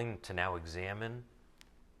you willing to now examine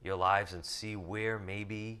your lives and see where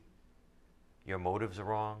maybe your motives are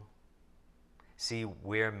wrong? See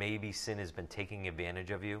where maybe sin has been taking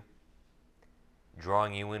advantage of you?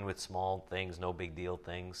 Drawing you in with small things, no big deal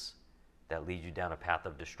things that lead you down a path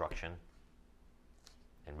of destruction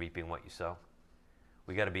and reaping what you sow.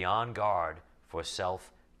 We got to be on guard for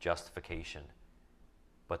self-justification.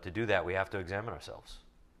 But to do that, we have to examine ourselves.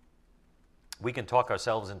 We can talk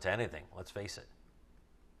ourselves into anything, let's face it.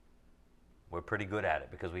 We're pretty good at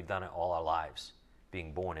it because we've done it all our lives,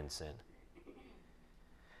 being born in sin.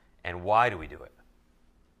 And why do we do it?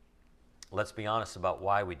 Let's be honest about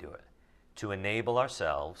why we do it. To enable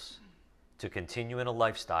ourselves to continue in a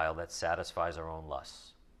lifestyle that satisfies our own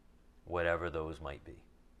lusts, whatever those might be.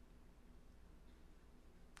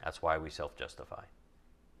 That's why we self-justify.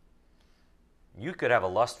 You could have a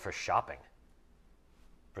lust for shopping,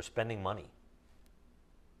 for spending money.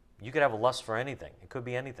 You could have a lust for anything. It could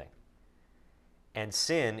be anything. And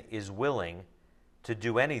sin is willing to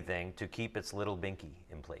do anything to keep its little binky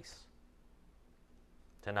in place,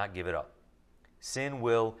 to not give it up. Sin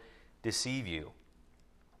will deceive you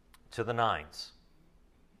to the nines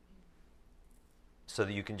so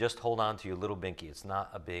that you can just hold on to your little binky. It's not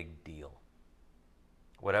a big deal.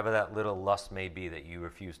 Whatever that little lust may be that you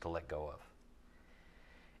refuse to let go of.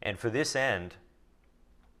 And for this end,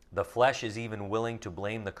 the flesh is even willing to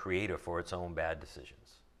blame the Creator for its own bad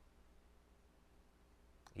decisions.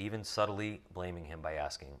 Even subtly blaming him by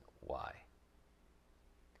asking why.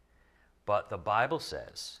 But the Bible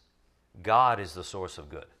says God is the source of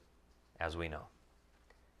good, as we know.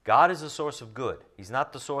 God is the source of good. He's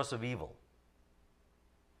not the source of evil.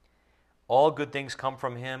 All good things come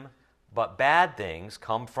from him, but bad things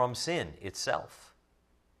come from sin itself.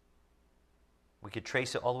 We could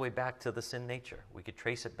trace it all the way back to the sin nature. We could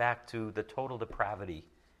trace it back to the total depravity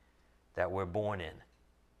that we're born in.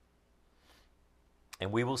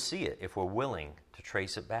 And we will see it if we're willing to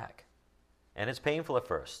trace it back. And it's painful at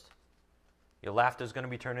first. Your laughter is going to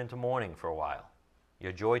be turned into mourning for a while.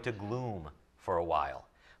 Your joy to gloom for a while.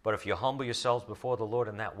 But if you humble yourselves before the Lord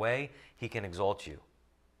in that way, he can exalt you,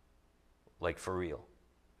 like for real,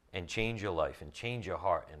 and change your life and change your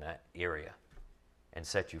heart in that area and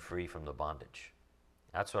set you free from the bondage.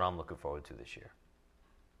 That's what I'm looking forward to this year,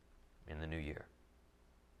 in the new year.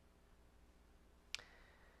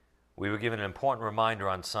 We were given an important reminder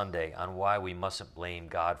on Sunday on why we mustn't blame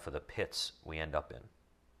God for the pits we end up in.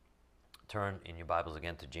 Turn in your Bibles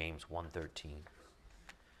again to James 1:13.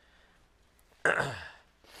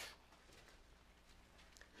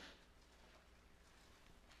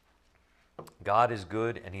 God is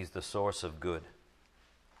good, and he's the source of good.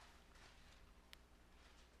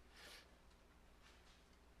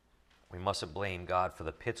 We mustn't blame God for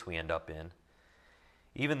the pits we end up in,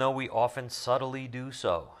 even though we often subtly do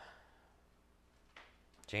so.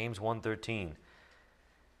 James 1:13.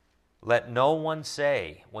 Let no one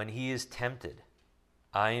say when he is tempted,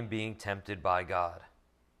 I am being tempted by God.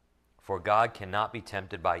 For God cannot be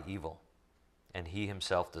tempted by evil, and he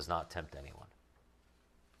himself does not tempt anyone.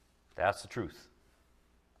 That's the truth.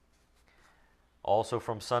 Also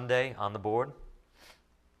from Sunday on the board,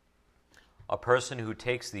 a person who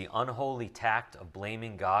takes the unholy tact of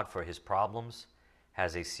blaming God for his problems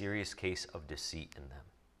has a serious case of deceit in them.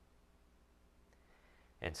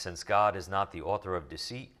 And since God is not the author of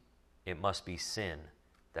deceit, it must be sin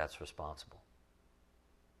that's responsible.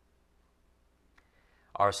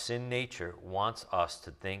 Our sin nature wants us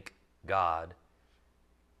to think God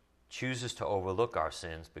chooses to overlook our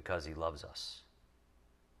sins because he loves us.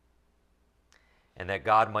 And that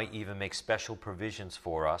God might even make special provisions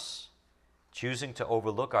for us, choosing to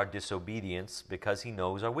overlook our disobedience because he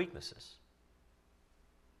knows our weaknesses.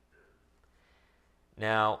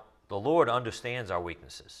 Now, the Lord understands our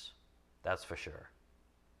weaknesses, that's for sure.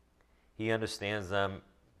 He understands them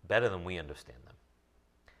better than we understand them.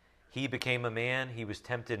 He became a man, he was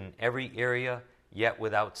tempted in every area, yet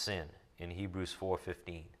without sin, in Hebrews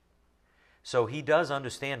 4:15. So he does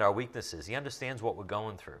understand our weaknesses. He understands what we're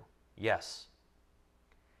going through, yes.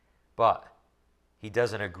 But he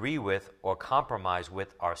doesn't agree with or compromise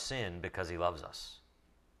with our sin because he loves us.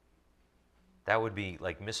 That would be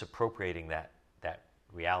like misappropriating that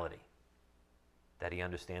reality, that he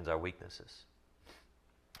understands our weaknesses.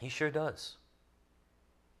 He sure does.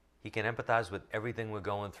 He can empathize with everything we're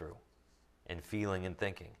going through and feeling and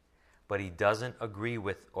thinking, but he doesn't agree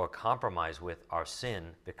with or compromise with our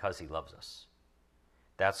sin because he loves us.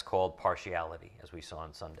 That's called partiality, as we saw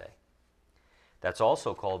on Sunday. That's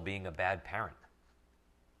also called being a bad parent.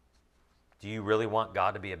 Do you really want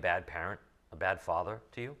God to be a bad parent, a bad father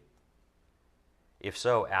to you? If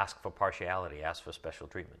so, ask for partiality, ask for special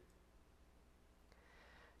treatment.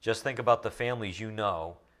 Just think about the families you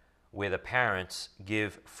know where the parents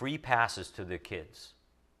give free passes to their kids,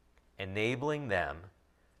 enabling them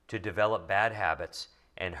to develop bad habits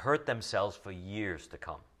and hurt themselves for years to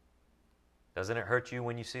come. Doesn't it hurt you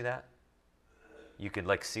when you see that? You can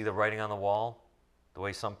see the writing on the wall, the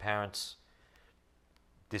way some parents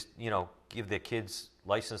give their kids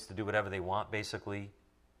license to do whatever they want, basically,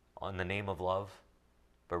 in the name of love.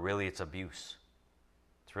 But really it's abuse.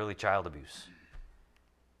 It's really child abuse.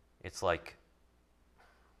 It's like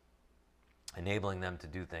enabling them to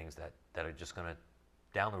do things that are just going to,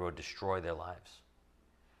 down the road, destroy their lives.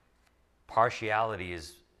 Partiality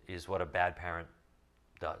is what a bad parent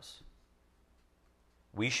does.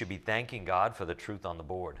 We should be thanking God for the truth on the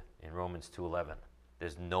board in Romans 2:11.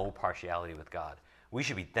 There's no partiality with God. We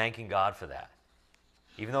should be thanking God for that.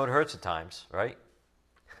 Even though it hurts at times, right?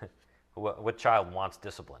 What child wants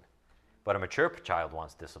discipline? But a mature child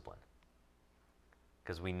wants discipline.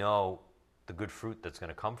 Because we know the good fruit that's going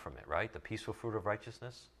to come from it, right? The peaceful fruit of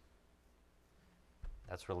righteousness.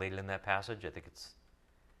 That's related in that passage. I think it's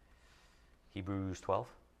Hebrews 12.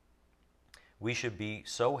 We should be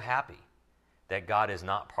so happy that God is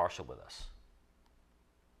not partial with us.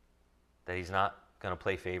 That he's not going to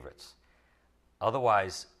play favorites.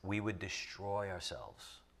 Otherwise, we would destroy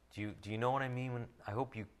ourselves. Do you know what I mean? I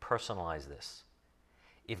hope you personalize this.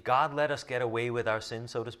 If God let us get away with our sin,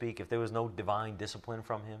 so to speak, if there was no divine discipline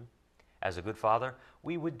from him as a good father,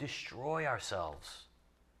 we would destroy ourselves.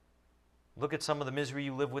 Look at some of the misery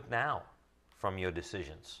you live with now from your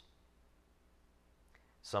decisions.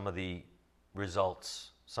 Some of the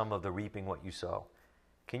results, some of the reaping what you sow.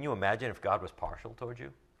 Can you imagine if God was partial towards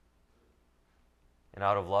you? And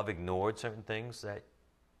out of love ignored certain things that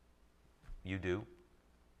you do,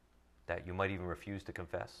 that you might even refuse to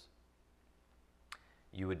confess?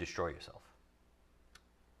 You would destroy yourself.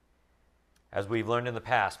 As we've learned in the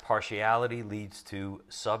past, partiality leads to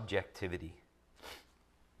subjectivity.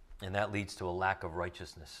 And that leads to a lack of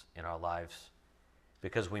righteousness in our lives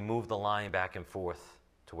because we move the line back and forth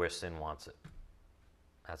to where sin wants it.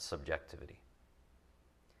 That's subjectivity.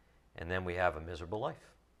 And then we have a miserable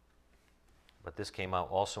life. But this came out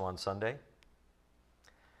also on Sunday.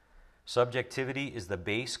 Subjectivity is the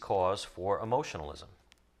base cause for emotionalism.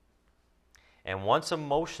 And once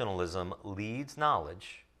emotionalism leads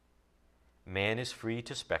knowledge, man is free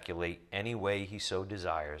to speculate any way he so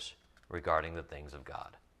desires regarding the things of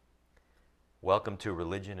God. Welcome to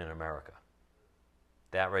religion in America.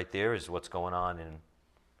 That right there is what's going on in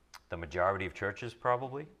the majority of churches,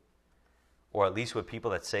 probably. Or at least with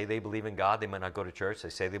people that say they believe in God. They might not go to church. They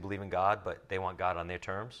say they believe in God, but they want God on their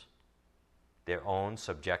terms, their own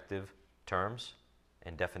subjective terms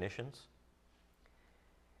and definitions.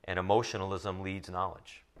 And emotionalism leads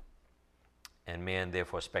knowledge. And man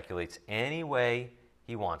therefore speculates any way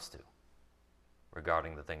he wants to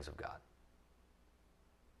regarding the things of God.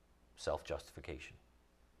 Self-justification.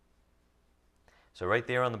 So right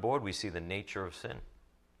there on the board we see the nature of sin.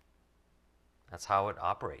 That's how it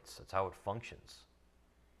operates. That's how it functions.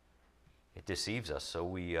 It deceives us, so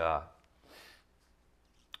we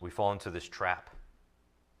fall into this trap.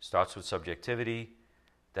 Starts with subjectivity,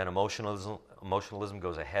 then emotionalism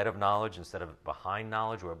goes ahead of knowledge instead of behind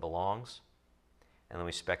knowledge where it belongs, and then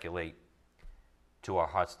we speculate to our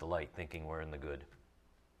heart's delight, thinking we're in the good,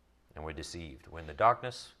 and we're deceived. We're in the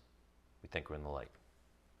darkness, we think we're in the light.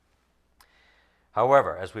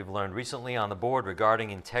 However, as we've learned recently on the board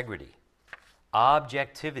regarding integrity,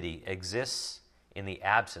 objectivity exists in the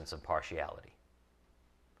absence of partiality.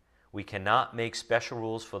 We cannot make special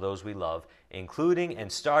rules for those we love, including and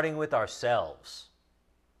starting with ourselves.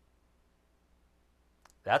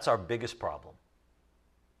 That's our biggest problem.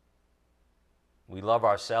 We love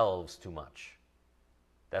ourselves too much.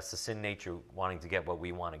 That's the sin nature wanting to get what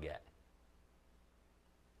we want to get.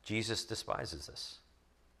 Jesus despises this.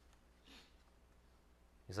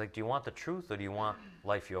 He's like, do you want the truth or do you want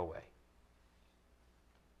life your way?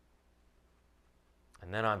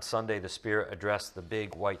 And then on Sunday, the Spirit addressed the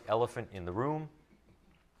big white elephant in the room.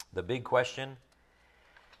 The big question,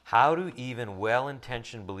 how do even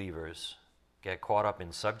well-intentioned believers get caught up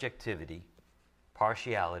in subjectivity,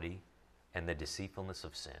 partiality, and the deceitfulness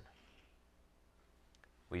of sin?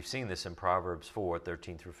 We've seen this in Proverbs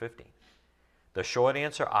 4:13 through 15. The short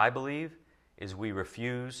answer, I believe, is we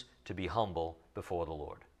refuse to be humble before the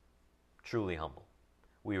Lord. Truly humble.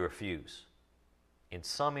 We refuse. In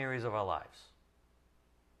some areas of our lives,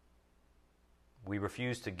 we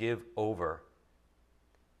refuse to give over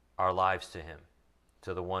our lives to Him,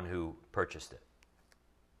 to the one who purchased it.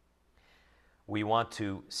 We want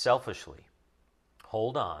to selfishly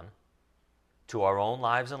hold on to our own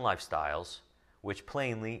lives and lifestyles, which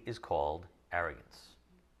plainly is called arrogance.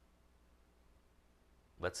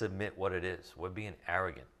 Let's admit what it is. We're being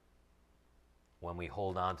arrogant when we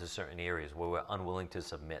hold on to certain areas where we're unwilling to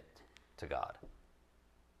submit to God.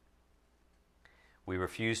 We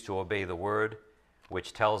refuse to obey the word,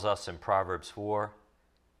 which tells us in Proverbs 4,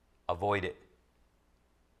 avoid it.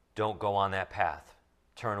 Don't go on that path.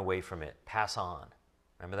 Turn away from it. Pass on.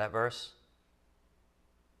 Remember that verse?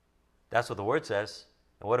 That's what the word says.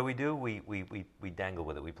 And what do? We dangle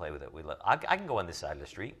with it. We play with it. I can go on this side of the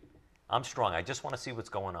street. I'm strong. I just want to see what's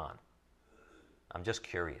going on. I'm just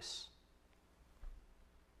curious.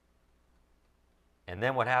 And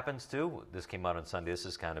then what happens too, this came out on Sunday, this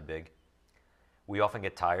is kind of big. We often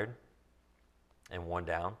get tired and worn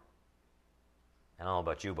down. I don't know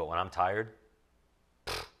about you, but when I'm tired,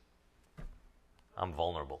 I'm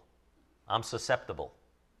vulnerable. I'm susceptible.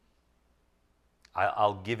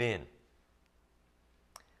 I'll give in.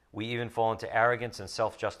 We even fall into arrogance and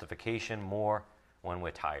self-justification more when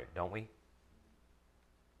we're tired, don't we?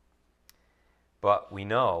 But we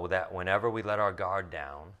know that whenever we let our guard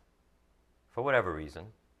down, for whatever reason,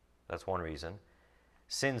 that's one reason,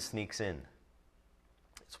 sin sneaks in.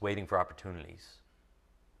 It's waiting for opportunities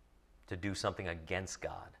to do something against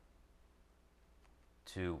God,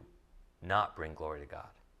 to not bring glory to God.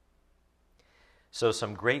 So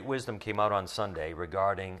some great wisdom came out on Sunday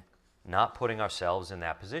regarding not putting ourselves in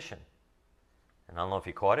that position. And I don't know if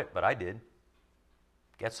you caught it, but I did.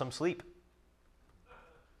 Get some sleep.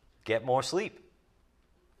 Get more sleep.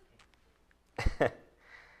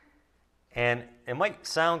 And it might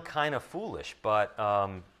sound kind of foolish, but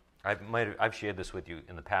I've shared this with you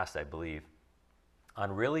in the past, I believe.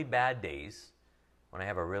 On really bad days, when I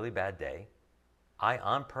have a really bad day, I,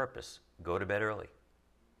 on purpose, go to bed early.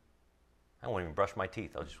 I won't even brush my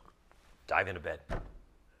teeth. I'll just dive into bed.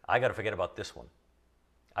 I got to forget about this one.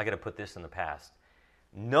 I got to put this in the past.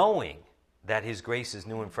 Knowing that His grace is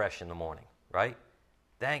new and fresh in the morning, right?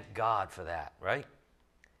 Thank God for that, right?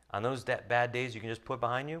 On those bad days you can just put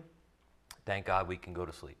behind you, Thank God we can go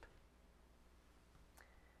to sleep.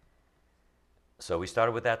 So we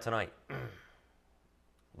started with that tonight.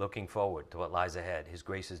 Looking forward to what lies ahead. His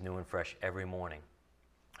grace is new and fresh every morning.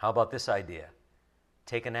 How about this idea?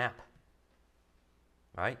 Take a nap.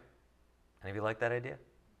 Right? Any of you like that idea?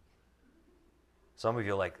 Some of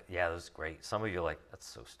you are like, yeah, that's great. Some of you are like, that's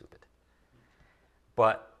so stupid.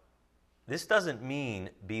 But this doesn't mean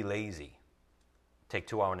be lazy. Take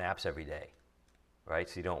 2-hour naps every day, right?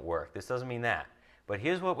 So you don't work. This doesn't mean that. But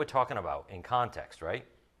here's what we're talking about in context, right?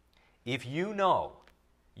 If you know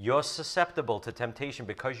you're susceptible to temptation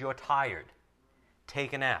because you're tired,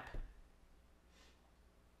 take a nap.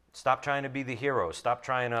 Stop trying to be the hero. Stop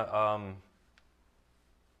trying to,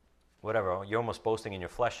 whatever, you're almost boasting in your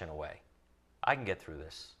flesh in a way. I can get through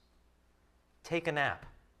this. Take a nap.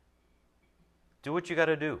 Do what you got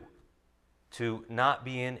to do to not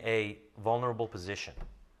be in a vulnerable position.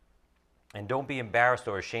 And don't be embarrassed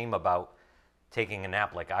or ashamed about taking a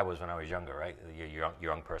nap like I was when I was younger, right? You're a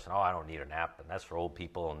young person. Oh, I don't need a nap, and that's for old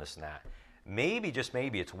people and this and that. Maybe, just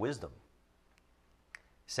maybe, it's wisdom.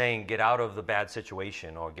 Saying get out of the bad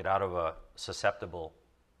situation or get out of a susceptible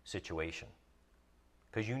situation.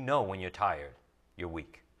 Because you know when you're tired, you're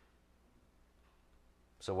weak.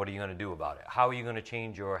 So what are you going to do about it? How are you going to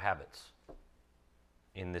change your habits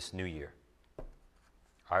in this new year?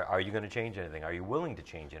 Are you going to change anything? Are you willing to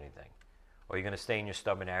change anything? Or are you going to stay in your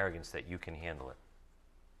stubborn arrogance that you can handle it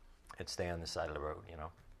and stay on this side of the road, you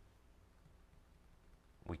know?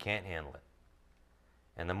 We can't handle it.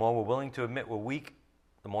 And the more we're willing to admit we're weak,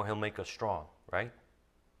 the more he'll make us strong, right?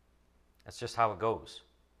 That's just how it goes.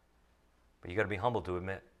 But you got to be humble to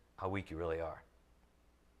admit how weak you really are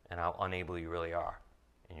and how unable you really are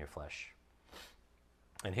in your flesh.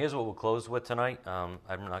 And here's what we'll close with tonight. I'm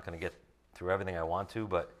not going to get through everything I want to,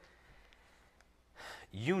 but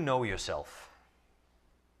you know yourself.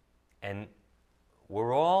 And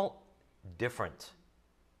we're all different.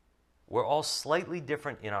 We're all slightly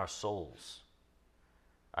different in our souls.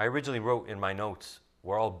 I originally wrote in my notes,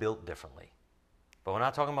 we're all built differently. But we're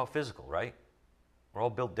not talking about physical, right? We're all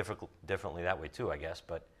built differently that way too, I guess,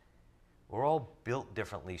 but we're all built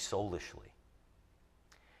differently soulishly.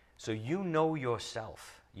 So you know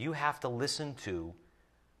yourself. You have to listen to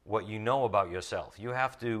what you know about yourself. You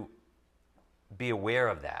have to be aware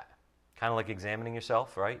of that. Kind of like examining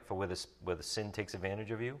yourself, right? For where the sin takes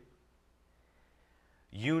advantage of you.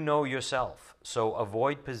 You know yourself. So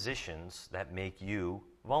avoid positions that make you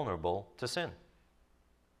vulnerable to sin.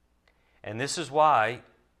 And this is why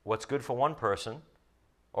what's good for one person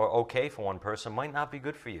or okay for one person might not be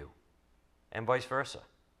good for you, and vice versa.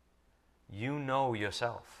 You know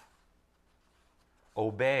yourself.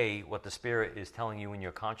 Obey what the Spirit is telling you in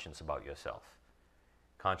your conscience about yourself.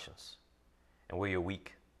 Conscience. And where you're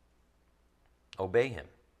weak. Obey Him.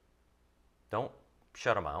 Don't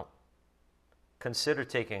shut Him out. Consider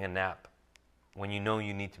taking a nap when you know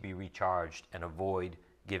you need to be recharged, and avoid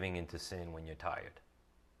giving into sin when you're tired.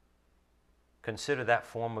 Consider that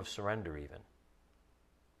form of surrender even.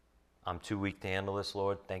 I'm too weak to handle this,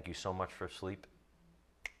 Lord. Thank you so much for sleep.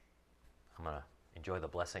 I'm going to enjoy the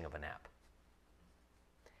blessing of a nap.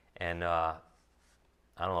 And I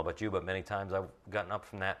don't know about you, but many times I've gotten up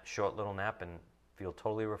from that short little nap and feel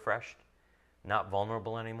totally refreshed, not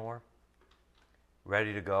vulnerable anymore,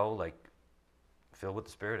 ready to go, like filled with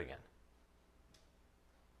the Spirit again.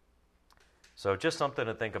 So just something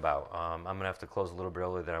to think about. I'm going to have to close a little bit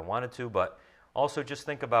earlier than I wanted to, but also just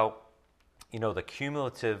think about, the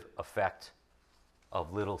cumulative effect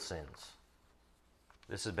of little sins.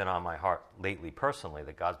 This has been on my heart lately personally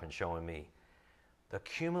that God's been showing me. The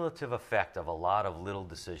cumulative effect of a lot of little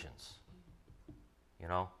decisions,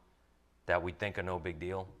 that we think are no big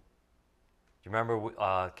deal. Do you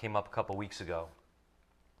remember came up a couple weeks ago?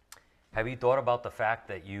 Have you thought about the fact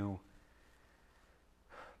that you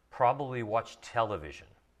probably watched television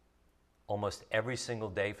almost every single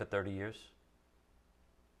day for 30 years?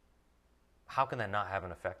 How can that not have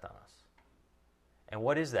an effect on us? And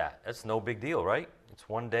what is that? That's no big deal, right? It's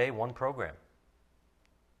one day, one program.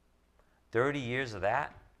 30 years of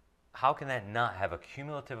that, how can that not have a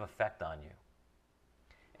cumulative effect on you?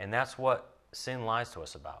 And that's what sin lies to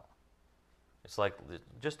us about. It's like,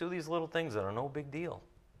 just do these little things that are no big deal.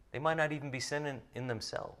 They might not even be sin in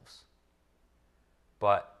themselves.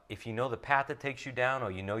 But if you know the path that takes you down,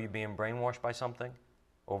 or you're being brainwashed by something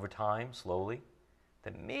over time, slowly,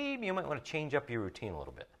 then maybe you might want to change up your routine a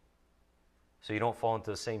little bit, so you don't fall into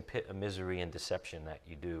the same pit of misery and deception that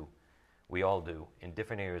we all do in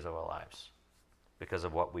different areas of our lives because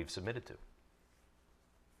of what we've submitted to.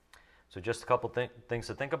 So just a couple things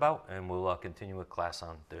to think about, and we'll continue with class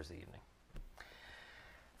on Thursday evening.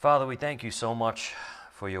 Father, we thank you so much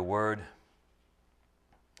for your word.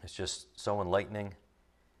 It's just so enlightening.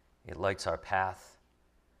 It lights our path.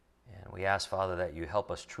 And we ask, Father, that you help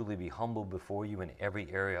us truly be humble before you in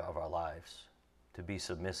every area of our lives, to be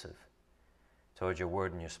submissive towards your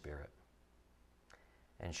word and your spirit.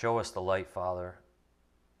 And show us the light, Father,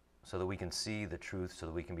 so that we can see the truth, so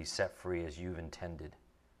that we can be set free as you've intended.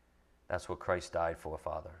 That's what Christ died for,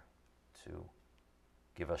 Father, to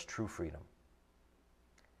give us true freedom.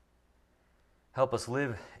 Help us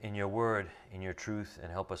live in your word, in your truth, and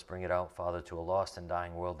help us bring it out, Father, to a lost and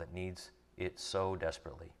dying world that needs it so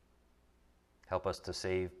desperately. Help us to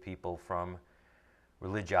save people from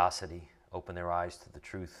religiosity, open their eyes to the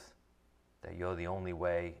truth, that you're the only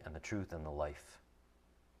way and the truth and the life.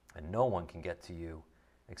 And no one can get to you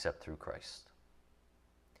except through Christ.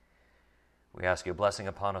 We ask your blessing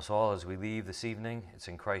upon us all as we leave this evening. It's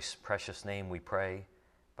in Christ's precious name we pray,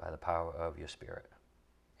 by the power of your Spirit.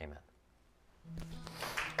 Amen.